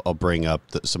again, I'll bring up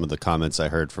some of the comments I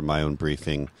heard from my own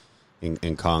briefing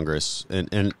in Congress.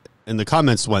 And the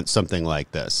comments went something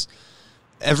like this.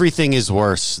 Everything is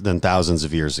worse than thousands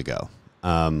of years ago,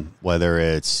 whether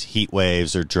it's heat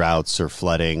waves or droughts or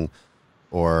flooding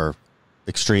or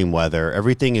extreme weather.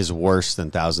 Everything is worse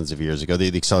than thousands of years ago.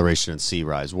 The acceleration in sea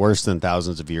rise, worse than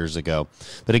thousands of years ago.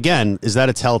 But again, is that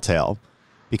a telltale?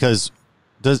 Because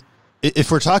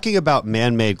if we're talking about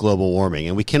man-made global warming,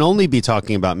 and we can only be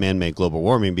talking about man-made global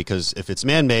warming because if it's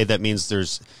man-made, that means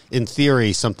there's, in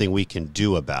theory, something we can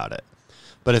do about it.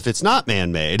 But if it's not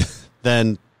man-made,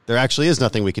 then there actually is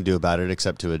nothing we can do about it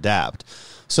except to adapt.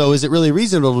 So is it really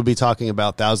reasonable to be talking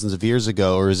about thousands of years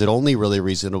ago, or is it only really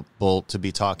reasonable to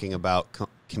be talking about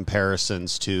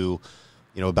comparisons to,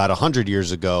 about 100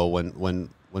 years ago when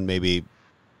maybe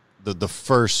the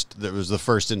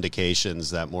first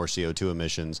indications that more CO2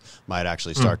 emissions might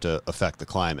actually start to affect the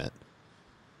climate?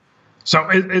 So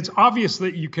it's obvious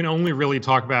that you can only really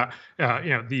talk about,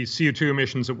 the CO2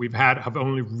 emissions that we've had have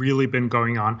only really been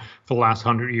going on for the last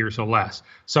 100 years or less.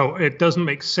 So it doesn't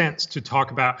make sense to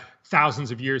talk about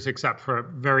thousands of years except for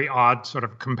very odd sort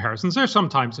of comparisons. There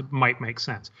sometimes it might make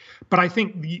sense. But I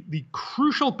think the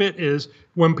crucial bit is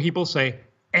when people say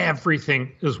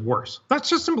everything is worse. That's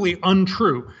just simply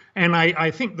untrue. And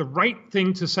I think the right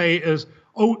thing to say is,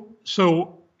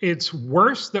 so it's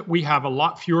worse that we have a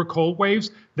lot fewer cold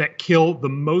waves that kill the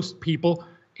most people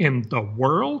in the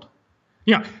world.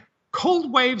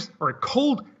 Cold waves or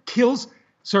cold kills,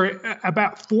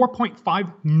 about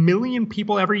 4.5 million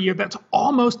people every year. That's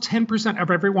almost 10%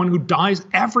 of everyone who dies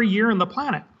every year on the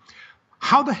planet.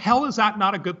 How the hell is that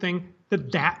not a good thing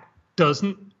that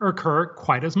doesn't occur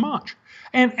quite as much?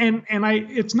 And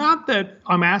it's not that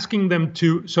I'm asking them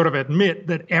to sort of admit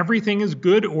that everything is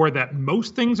good or that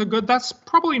most things are good. That's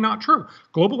probably not true.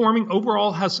 Global warming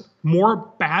overall has more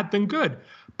bad than good.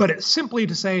 But it's simply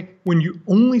to say when you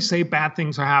only say bad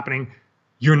things are happening,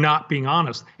 you're not being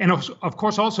honest. And of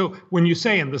course, also when you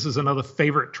say, and this is another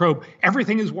favorite trope,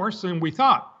 everything is worse than we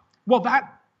thought. Well,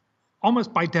 that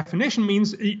almost by definition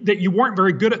means that you weren't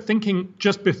very good at thinking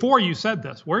just before you said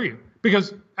this, were you?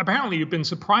 Because apparently you've been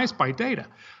surprised by data.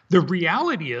 The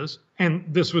reality is, and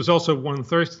this was also one of the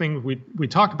first things we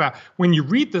talked about, when you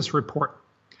read this report,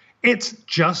 it's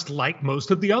just like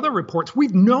most of the other reports.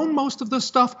 We've known most of this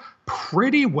stuff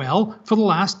pretty well for the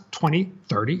last 20,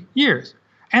 30 years.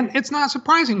 And it's not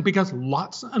surprising because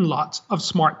lots and lots of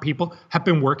smart people have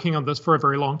been working on this for a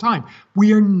very long time.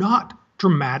 We are not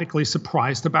dramatically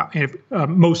surprised about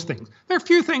most things. There are a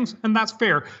few things, and that's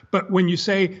fair. But when you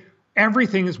say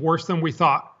everything is worse than we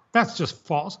thought, that's just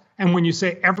false. And when you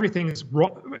say everything is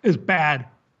bad,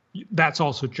 that's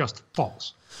also just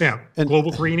false. And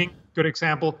global greening, good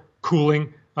example.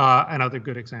 Cooling, another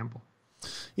good example.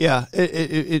 Yeah.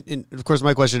 Of course,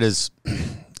 my question is,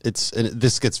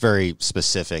 this gets very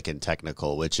specific and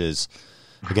technical, which is,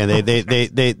 again, they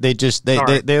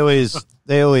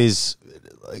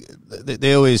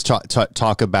always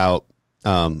talk about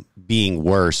being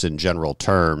worse in general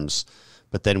terms,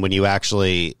 but then when you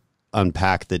actually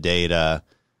unpack the data,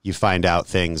 you find out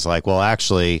things like, well,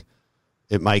 actually,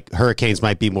 hurricanes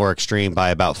might be more extreme by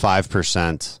about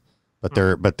 5%,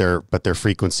 but their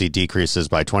frequency decreases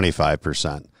by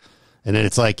 25%. And then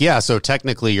it's like, yeah, so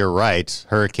technically you're right,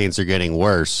 hurricanes are getting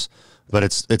worse, but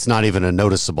it's not even a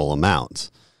noticeable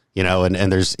amount.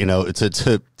 And there's,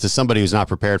 to somebody who's not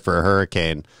prepared for a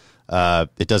hurricane,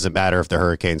 it doesn't matter if the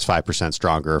hurricane's 5%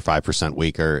 stronger or 5%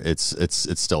 weaker. It's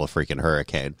still a freaking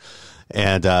hurricane.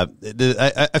 And I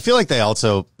feel like they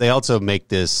also make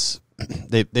this,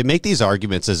 they make these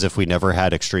arguments as if we never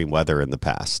had extreme weather in the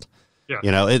past. Yeah.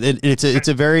 It's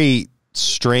a very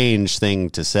strange thing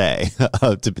to say,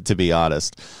 to be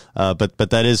honest. But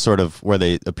that is sort of where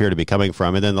they appear to be coming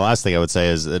from. And then the last thing I would say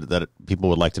is that people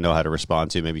would like to know how to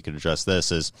respond to. Maybe you could address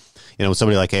this is,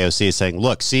 somebody like AOC is saying,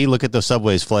 look at the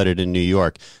subways flooded in New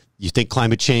York. You think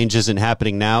climate change isn't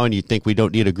happening now and you think we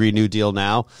don't need a Green New Deal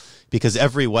now? Because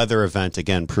every weather event,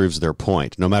 again, proves their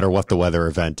point, no matter what the weather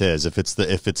event is. If it's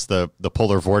the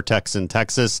polar vortex in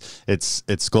Texas,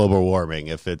 it's global warming.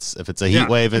 If it's a heat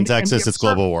wave in Texas, it's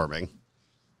global warming.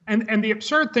 And the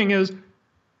absurd thing is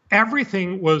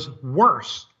everything was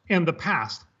worse in the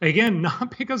past. Again,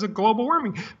 not because of global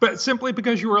warming, but simply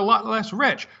because you were a lot less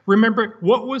rich. Remember,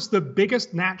 what was the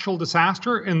biggest natural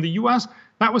disaster in the U.S.?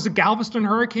 That was the Galveston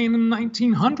hurricane in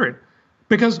 1900.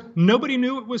 Because nobody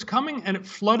knew it was coming and it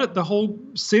flooded the whole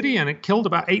city and it killed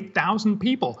about 8,000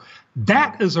 people.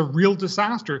 That is a real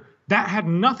disaster. That had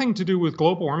nothing to do with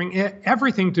global warming. It had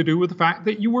everything to do with the fact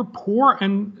that you were poor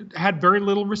and had very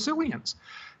little resilience.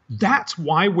 That's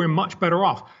why we're much better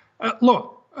off.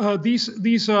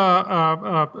 These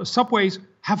subways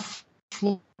have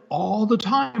flooded all the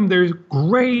time. There's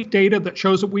great data that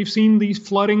shows that we've seen these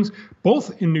floodings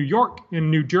both in New York,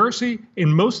 in New Jersey,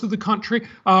 in most of the country.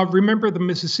 Remember, the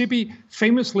Mississippi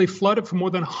famously flooded for more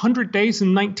than 100 days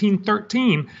in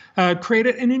 1913,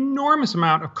 created an enormous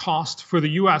amount of cost for the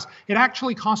U.S. It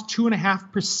actually cost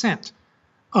 2.5%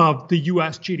 of the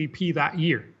U.S. GDP that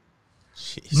year.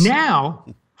 Jeez. Now,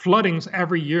 floodings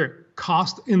every year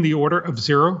cost in the order of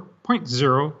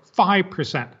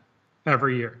 0.05%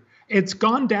 every year. It's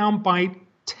gone down by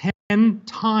 10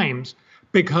 times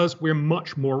because we're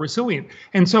much more resilient.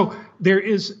 And so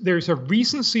there's a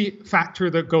recency factor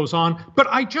that goes on. But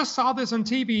I just saw this on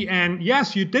TV, and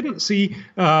yes, you didn't see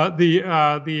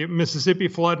the Mississippi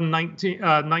flood in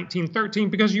 1913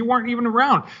 because you weren't even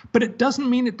around. But it doesn't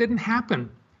mean it didn't happen.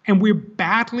 And we're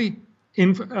badly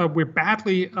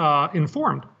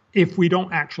informed. if we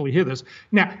don't actually hear this.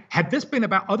 Now, had this been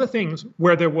about other things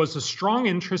where there was a strong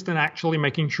interest in actually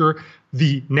making sure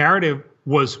the narrative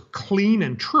was clean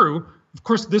and true, of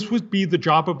course, this would be the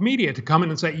job of media to come in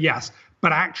and say, yes,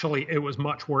 but actually it was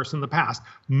much worse in the past.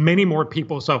 Many more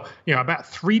people, so about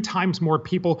 3 times more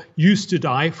people used to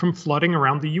die from flooding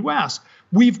around the U.S.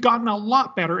 We've gotten a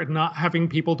lot better at not having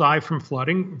people die from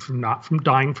flooding, not from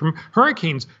dying from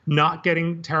hurricanes, not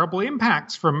getting terrible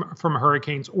impacts from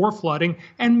hurricanes or flooding,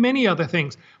 and many other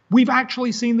things. We've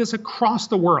actually seen this across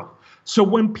the world. So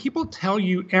when people tell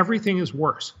you everything is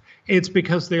worse, it's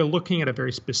because they're looking at a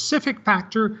very specific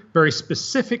factor, very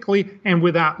specifically, and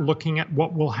without looking at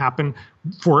what will happen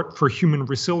for human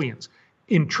resilience.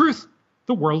 In truth,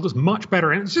 the world is much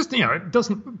better. And it's just, it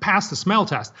doesn't pass the smell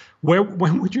test.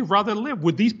 When would you rather live?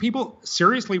 Would these people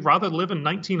seriously rather live in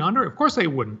 1900? Of course they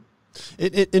wouldn't.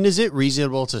 And is it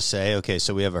reasonable to say, okay,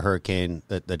 so we have a hurricane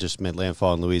that just made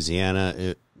landfall in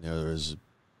Louisiana. There was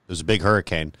a big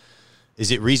hurricane. Is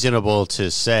it reasonable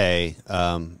to say,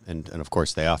 and of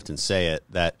course they often say it,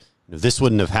 that this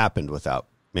wouldn't have happened without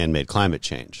man-made climate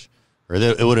change, or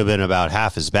that it would have been about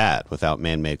half as bad without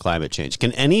man-made climate change?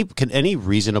 Can any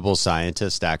reasonable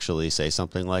scientist actually say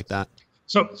something like that?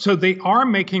 So they are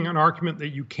making an argument that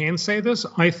you can say this.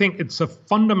 I think it's a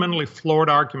fundamentally flawed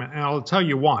argument, and I'll tell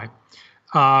you why.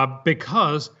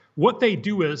 Because what they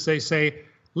do is they say,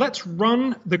 let's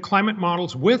run the climate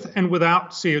models with and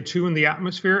without CO2 in the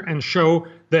atmosphere and show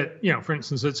that, for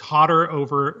instance, it's hotter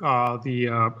over the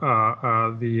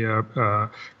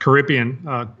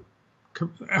Caribbean,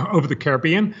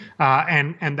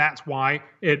 and that's why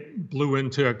it blew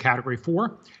into a Category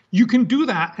 4. You can do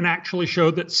that and actually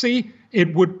show that, see,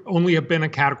 it would only have been a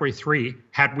Category 3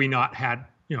 had we not had,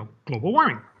 global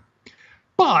warming.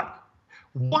 But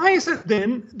why is it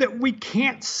then that we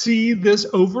can't see this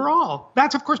overall?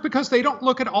 That's, of course, because they don't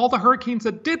look at all the hurricanes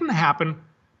that didn't happen,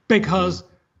 because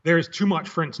there's too much.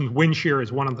 For instance, wind shear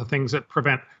is one of the things that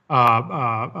prevent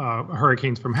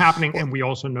hurricanes from happening. And we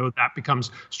also know that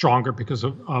becomes stronger because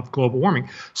of global warming.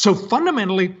 So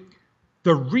fundamentally,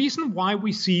 the reason why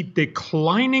we see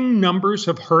declining numbers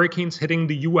of hurricanes hitting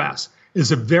the U.S.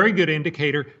 is a very good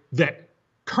indicator that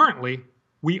currently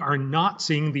we are not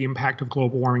seeing the impact of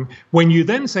global warming. When you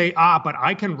then say, but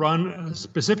I can run a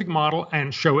specific model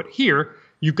and show it here,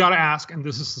 you've got to ask, and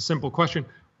this is the simple question,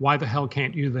 why the hell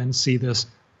can't you then see this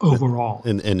overall?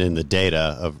 And in the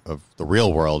data of the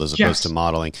real world as opposed to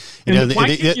modeling.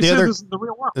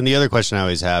 The other question I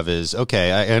always have is,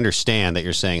 okay, I understand that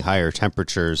you're saying higher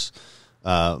temperatures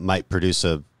might produce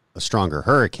a stronger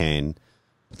hurricane,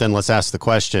 but then let's ask the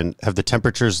question, are the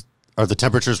temperatures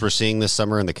we're seeing this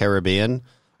summer in the Caribbean,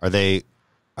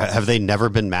 have they never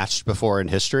been matched before in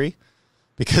history?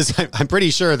 Because I'm pretty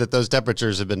sure that those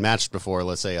temperatures have been matched before,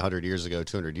 let's say 100 years ago,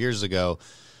 200 years ago.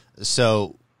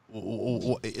 So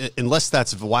unless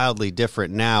that's wildly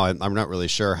different now, I'm not really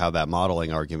sure how that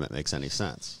modeling argument makes any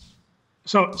sense.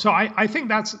 So I think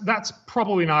that's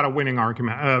probably not a winning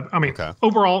argument.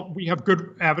 Overall, we have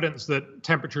good evidence that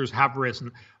temperatures have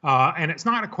risen. And it's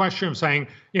not a question of saying,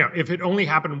 if it only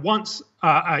happened once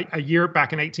a year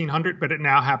back in 1800, but it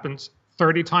now happens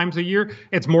 30 times a year,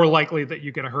 it's more likely that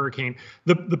you get a hurricane.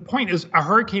 The point is, a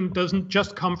hurricane doesn't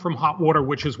just come from hot water,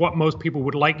 which is what most people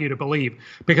would like you to believe.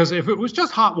 Because if it was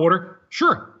just hot water,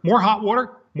 sure, more hot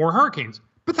water, more hurricanes.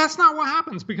 But that's not what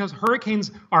happens, because hurricanes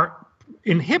are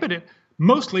inhibited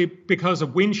mostly because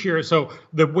of wind shear, so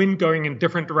the wind going in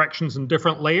different directions and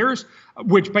different layers,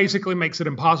 which basically makes it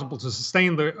impossible to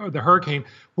sustain the hurricane,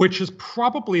 which is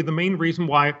probably the main reason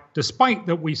why, despite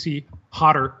that we see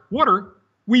hotter water,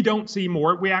 we don't see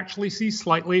more. We actually see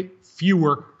slightly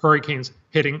fewer hurricanes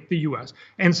hitting the U.S.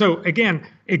 And so, again,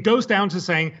 it goes down to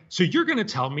saying, so you're going to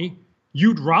tell me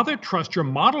you'd rather trust your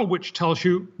model, which tells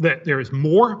you that there is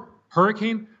more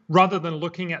hurricane, rather than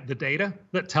looking at the data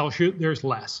that tells you there's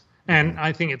less. And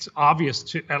I think it's obvious,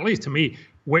 to at least to me,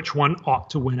 which one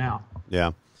ought to win out.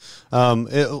 Yeah.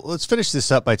 Let's finish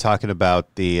this up by talking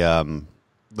about the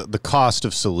cost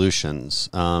of solutions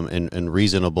and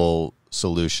reasonable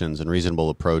solutions and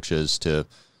reasonable approaches to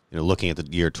looking at the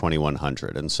year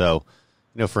 2100. And so,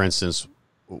 for instance,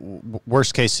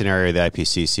 worst case scenario the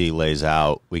IPCC lays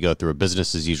out, we go through a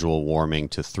business as usual warming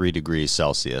to 3 degrees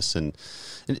Celsius. And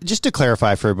just to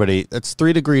clarify for everybody, that's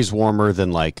 3 degrees warmer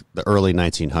than like the early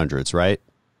 1900s, right?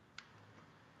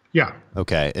 Yeah.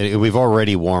 Okay. And we've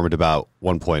already warmed about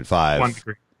 1.5. 1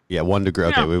 degree. Yeah, 1 degree.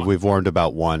 Okay, Yeah. we've warmed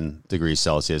about 1 degree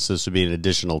Celsius. So this would be an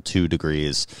additional 2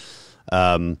 degrees.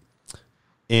 And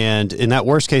in that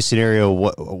worst case scenario,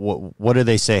 what do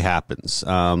they say happens?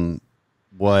 And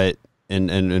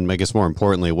I guess more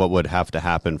importantly, what would have to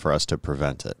happen for us to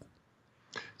prevent it?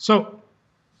 So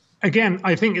again,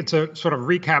 I think it's a sort of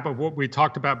recap of what we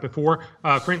talked about before.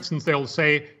 For instance, they'll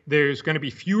say there's going to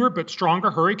be fewer but stronger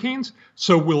hurricanes,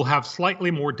 so we'll have slightly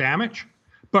more damage.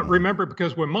 But remember,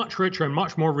 because we're much richer and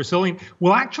much more resilient,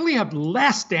 we'll actually have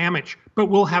less damage, but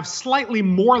we'll have slightly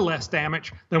more less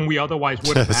damage than we otherwise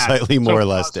would have had. Slightly more or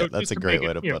less. That's a great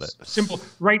way to put it. Simple.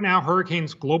 Right now,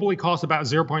 hurricanes globally cost about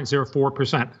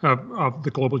 0.04% of the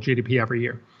global GDP every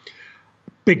year.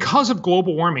 Because of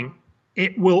global warming,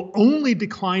 it will only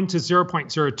decline to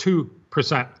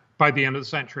 0.02% by the end of the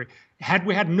century. Had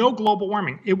we had no global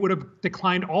warming, it would have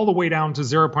declined all the way down to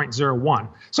 0.01.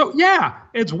 So yeah,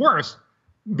 it's worse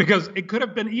because it could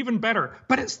have been even better,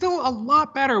 but it's still a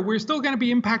lot better. We're still going to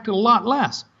be impacted a lot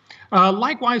less.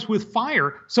 Likewise with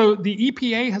fire. So the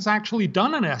EPA has actually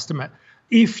done an estimate.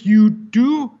 If you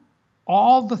do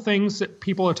all the things that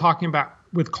people are talking about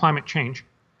with climate change,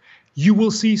 you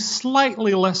will see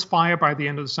slightly less fire by the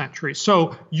end of the century.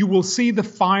 So you will see the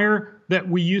fire that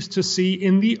we used to see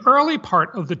in the early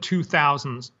part of the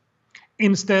 2000s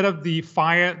instead of the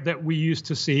fire that we used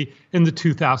to see in the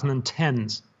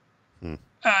 2010s.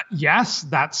 Yes,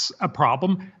 that's a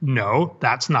problem. No,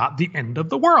 that's not the end of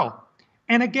the world.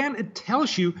 And again, it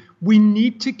tells you we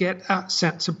need to get a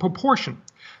sense of proportion.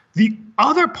 The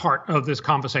other part of this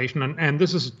conversation, and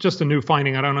this is just a new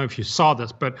finding, I don't know if you saw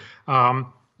this, but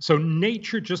so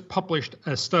Nature just published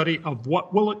a study of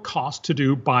what will it cost to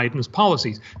do Biden's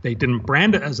policies. They didn't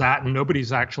brand it as that, and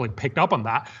nobody's actually picked up on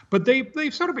that. But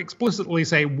they sort of explicitly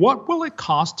say, what will it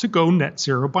cost to go net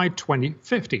zero by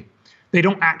 2050? They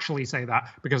don't actually say that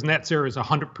because net zero is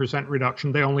 100%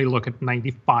 reduction. They only look at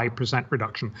 95%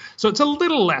 reduction. So it's a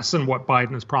little less than what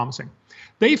Biden is promising.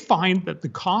 They find that the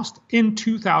cost in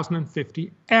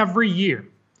 2050 every year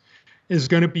is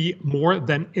going to be more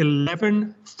than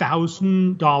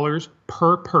 $11,000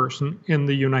 per person in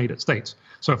the United States.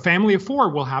 So a family of four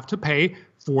will have to pay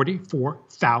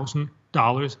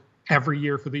 $44,000 every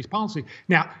year for these policies.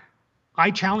 Now,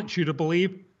 I challenge you to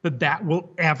believe that that will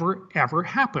ever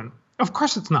happen. Of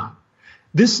course it's not.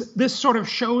 This sort of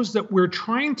shows that we're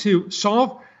trying to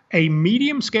solve a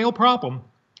medium-scale problem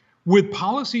with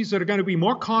policies that are going to be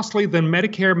more costly than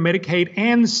Medicare, Medicaid,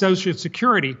 and Social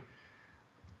Security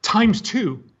times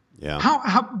two. Yeah.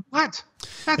 What?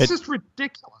 That's just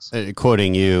ridiculous.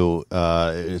 Quoting you,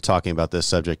 talking about this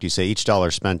subject, you say each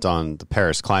dollar spent on the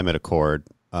Paris Climate Accord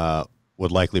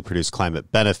would likely produce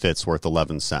climate benefits worth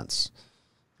 11 cents.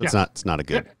 It's not a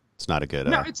good. It's not a good.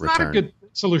 No, it's return. not a good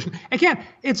solution. Again,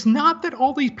 it's not that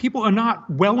all these people are not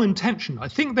well-intentioned. I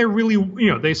think they're really,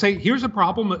 they say, here's a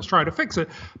problem, let's try to fix it.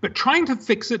 But trying to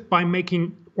fix it by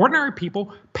making ordinary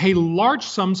people pay large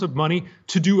sums of money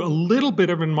to do a little bit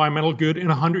of environmental good in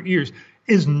 100 years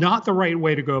is not the right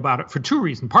way to go about it for two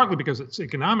reasons. Partly because it's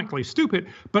economically stupid,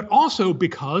 but also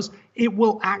because it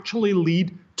will actually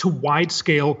lead to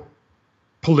wide-scale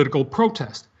political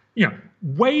protest.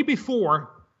 Way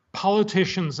before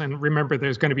politicians, and remember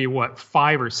there's going to be,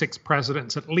 5 or 6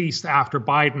 presidents at least after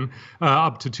Biden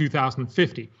up to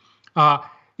 2050.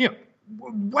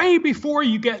 Way before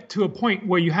you get to a point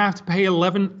where you have to pay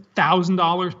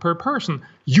 $11,000 per person,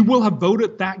 you will have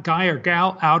voted that guy or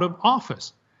gal out of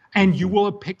office. And you will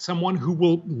have picked someone who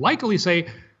will likely say,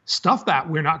 stuff that,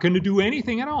 we're not going to do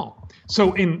anything at all.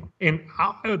 So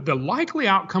the likely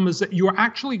outcome is that you are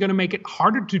actually going to make it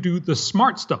harder to do the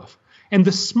smart stuff. And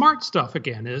the smart stuff,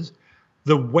 again, is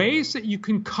the ways that you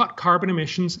can cut carbon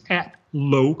emissions at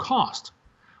low cost.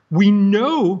 We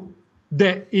know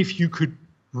that if you could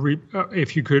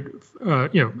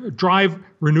drive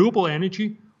renewable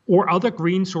energy or other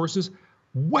green sources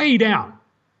way down,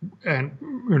 and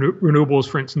renewables,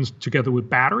 for instance, together with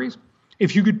batteries,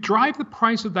 if you could drive the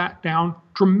price of that down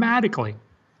dramatically,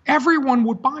 everyone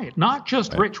would buy it, not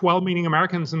just rich, well-meaning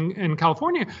Americans in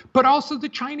California, but also the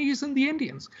Chinese and the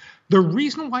Indians. The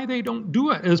reason why they don't do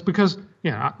it is because,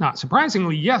 not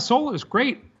surprisingly, yes, solar is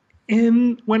great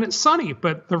when it's sunny,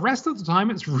 but the rest of the time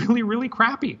it's really, really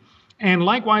crappy. And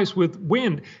likewise with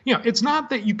wind, it's not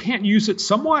that you can't use it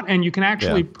somewhat, and you can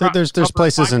actually. There's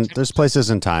places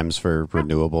and times for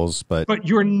renewables, but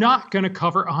you're not going to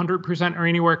cover 100% or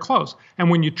anywhere close. And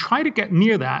when you try to get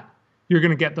near that, you're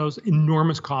going to get those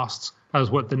enormous costs, as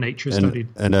what the Nature study.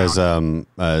 And as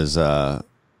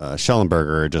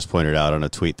Schellenberger just pointed out on a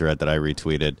tweet thread that I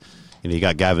retweeted, you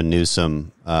got Gavin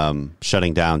Newsom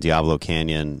shutting down Diablo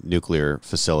Canyon nuclear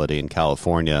facility in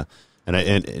California.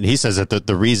 And he says that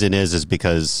the reason is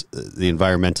because the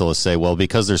environmentalists say, well,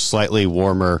 because there's slightly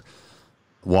warmer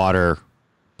water,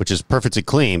 which is perfectly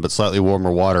clean, but slightly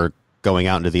warmer water going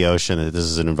out into the ocean, this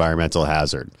is an environmental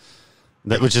hazard.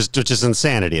 which is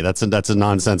insanity. That's a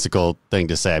nonsensical thing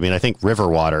to say. I mean, I think river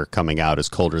water coming out is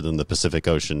colder than the Pacific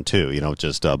Ocean too.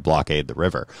 Just blockade the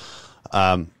river.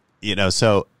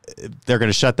 So they're going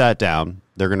to shut that down.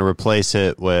 They're going to replace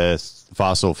it with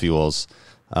fossil fuels,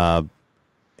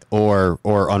 or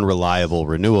unreliable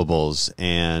renewables,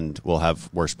 and we'll have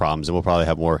worse problems, and we'll probably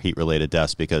have more heat-related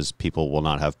deaths because people will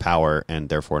not have power and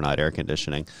therefore not air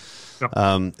conditioning.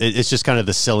 Yep. It's just kind of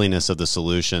the silliness of the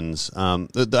solutions.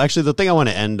 Actually, the thing I want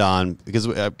to end on, because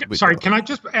sorry, can I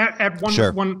just add one,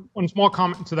 sure. one small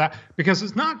comment to that? Because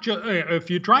it's not just if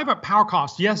you drive up power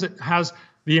costs, yes, it has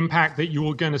the impact that you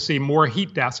are going to see more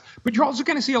heat deaths, but you're also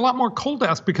going to see a lot more cold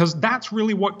deaths, because that's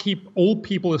really what keep old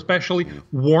people especially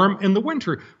warm in the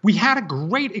winter. We had a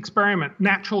great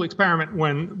natural experiment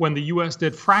when the U.S.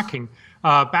 did fracking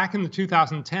back in the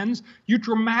 2010s. You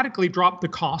dramatically dropped the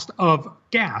cost of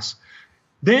gas.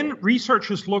 Then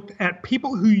researchers looked at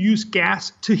people who use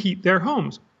gas to heat their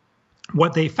homes.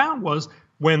 What they found was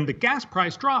when the gas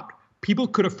price dropped, people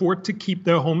could afford to keep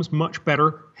their homes much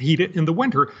better heated in the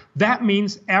winter. That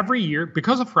means every year,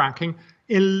 because of fracking,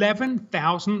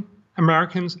 11,000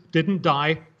 Americans didn't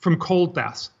die from cold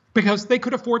deaths because they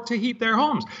could afford to heat their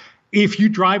homes. If you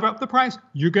drive up the price,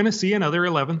 you're going to see another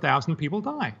 11,000 people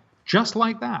die, just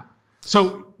like that.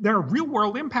 So there are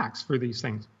real-world impacts for these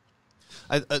things.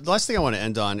 The last thing I want to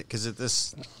end on, because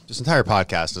this entire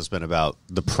podcast has been about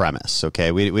the premise,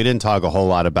 okay? We didn't talk a whole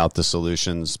lot about the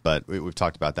solutions, but we've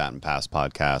talked about that in past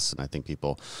podcasts, and I think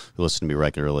people who listen to me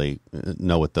regularly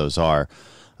know what those are.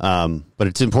 But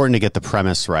it's important to get the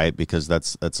premise right, because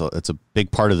it's a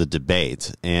big part of the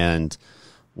debate. And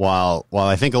while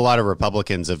I think a lot of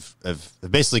Republicans have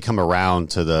basically come around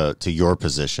to your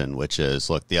position, which is,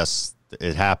 look, yes,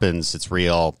 it happens, it's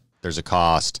real, there's a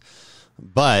cost.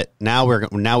 But now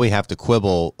we have to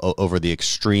quibble over the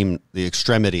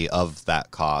extremity of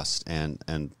that cost, and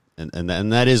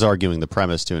that is arguing the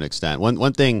premise to an extent.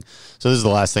 One thing. So this is the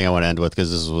last thing I want to end with,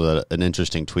 because this was an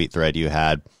interesting tweet thread you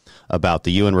had about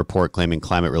the UN report claiming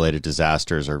climate-related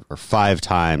disasters are 5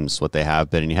 times what they have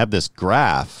been, and you have this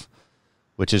graph,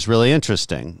 which is really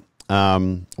interesting,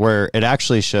 where it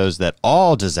actually shows that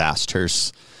all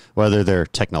disasters, whether they're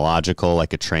technological,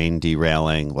 like a train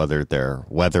derailing, whether they're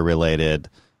weather-related,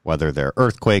 whether they're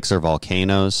earthquakes or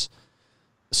volcanoes,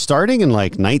 starting in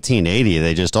like 1980,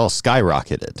 they just all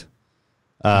skyrocketed.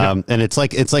 And it's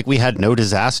like we had no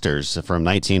disasters from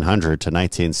 1900 to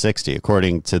 1960,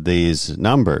 according to these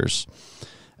numbers.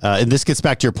 And this gets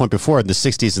back to your point before, the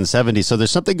 60s and 70s. So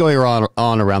there's something going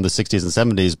on around the 60s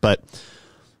and 70s, But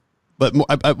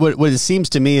what it seems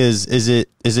to me is it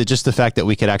just the fact that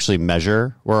we could actually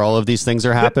measure where all of these things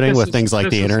are happening with things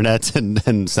like the internet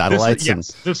and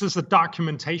satellites? This is a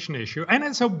documentation issue, and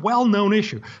it's a well-known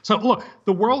issue. So look,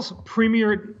 the world's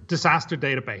premier disaster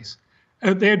database,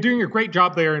 they're doing a great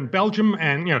job there in Belgium,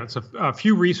 and it's a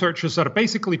few researchers that are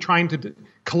basically trying to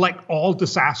collect all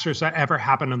disasters that ever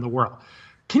happened in the world.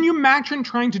 Can you imagine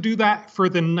trying to do that for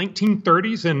the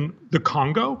 1930s in the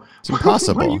Congo? It's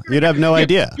impossible. You'd have no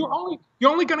idea. You're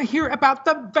only going to hear about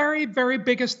the very, very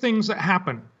biggest things that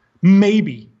happen.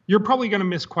 Maybe. You're probably going to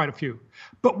miss quite a few.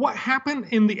 But what happened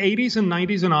in the 80s and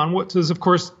 90s and onwards is, of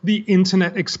course, the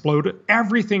internet exploded.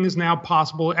 Everything is now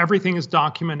possible. Everything is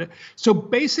documented. So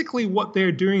basically what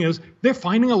they're doing is they're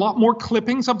finding a lot more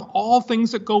clippings of all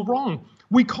things that go wrong.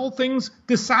 We call things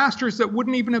disasters that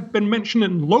wouldn't even have been mentioned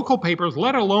in local papers,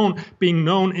 let alone being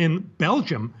known in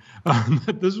Belgium,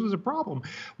 that this was a problem.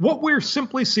 What we're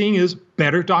simply seeing is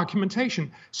better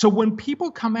documentation. So when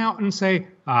people come out and say,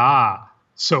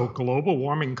 so global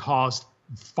warming caused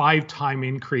 5-time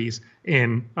increase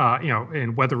in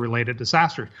weather-related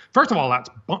disasters. First of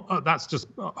all, that's just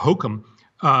hokum.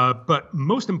 But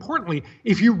most importantly,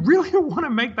 if you really want to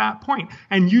make that point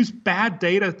and use bad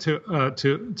data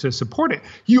to support it,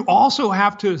 you also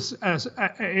have to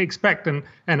expect and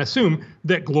assume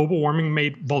that global warming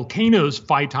made volcanoes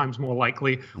 5 times more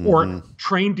likely, or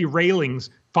train derailings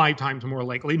 5 times more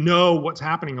likely. No, what's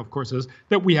happening, of course, is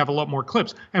that we have a lot more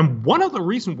clips. And one of the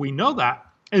reasons we know that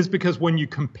is because when you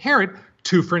compare it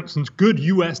to, for instance, good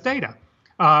U.S. data,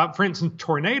 for instance,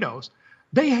 tornadoes,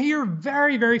 they hear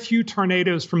very, very few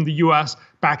tornadoes from the U.S.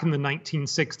 back in the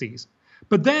 1960s.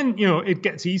 But then, it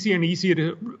gets easier and easier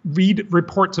to read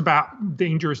reports about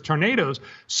dangerous tornadoes.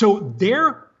 So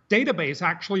their database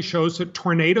actually shows that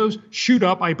tornadoes shoot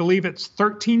up, I believe it's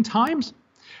 13 times.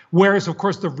 Whereas, of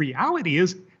course, the reality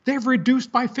is they've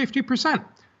reduced by 50%.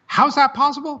 How's that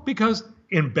possible? Because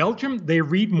in Belgium, they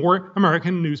read more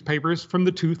American newspapers from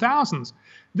the 2000s.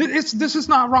 This is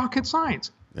not rocket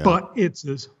science. Yeah. But it's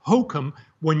this hokum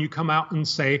when you come out and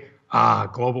say,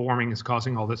 global warming is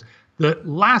causing all this. The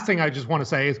last thing I just want to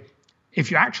say is,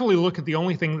 if you actually look at the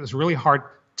only thing that's really hard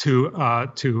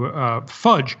to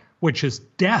fudge, which is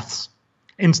deaths,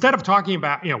 instead of talking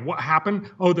about what happened,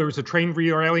 there was a train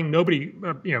derailing, nobody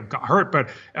got hurt, but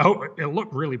it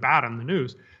looked really bad on the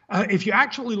news. If you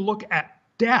actually look at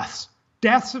deaths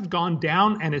have gone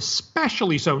down, and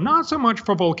especially so, not so much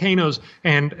for volcanoes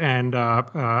and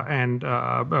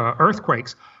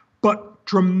earthquakes, but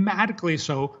dramatically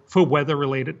so for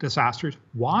weather-related disasters.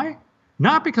 Why?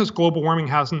 Not because global warming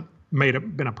hasn't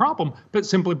been a problem, but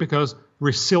simply because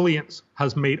resilience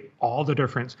has made all the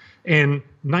difference. In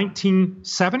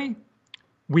 1970,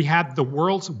 we had the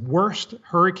world's worst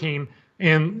hurricane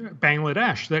in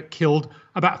Bangladesh that killed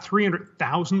about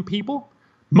 300,000 people,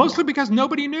 mostly because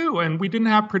nobody knew and we didn't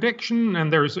have prediction,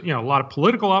 and there's a lot of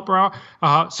political uproar.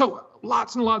 So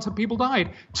lots and lots of people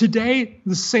died. Today,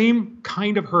 the same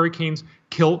kind of hurricanes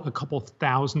kill a couple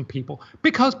thousand people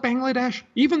because Bangladesh,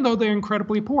 even though they're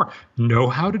incredibly poor, know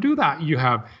how to do that. You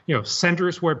have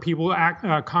centers where people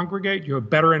congregate. You have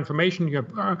better information. You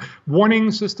have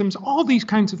warning systems. All these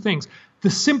kinds of things. The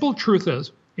simple truth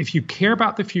is, if you care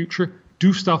about the future,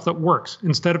 do stuff that works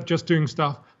instead of just doing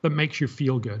stuff that makes you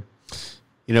feel good.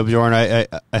 Bjorn, I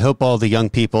hope all the young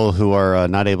people who are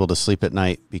not able to sleep at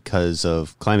night because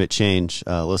of climate change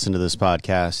listen to this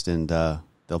podcast, and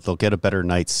they'll get a better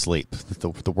night's sleep.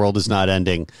 The world is not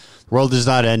ending. The world is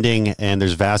not ending, and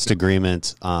there's vast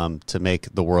agreement to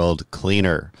make the world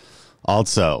cleaner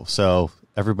also. So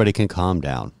everybody can calm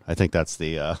down. I think that's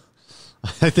the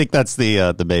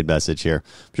the main message here.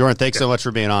 Bjorn, thanks so much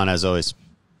for being on, as always.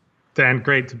 Dan,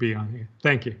 great to be on here.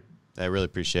 Thank you. I really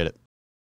appreciate it.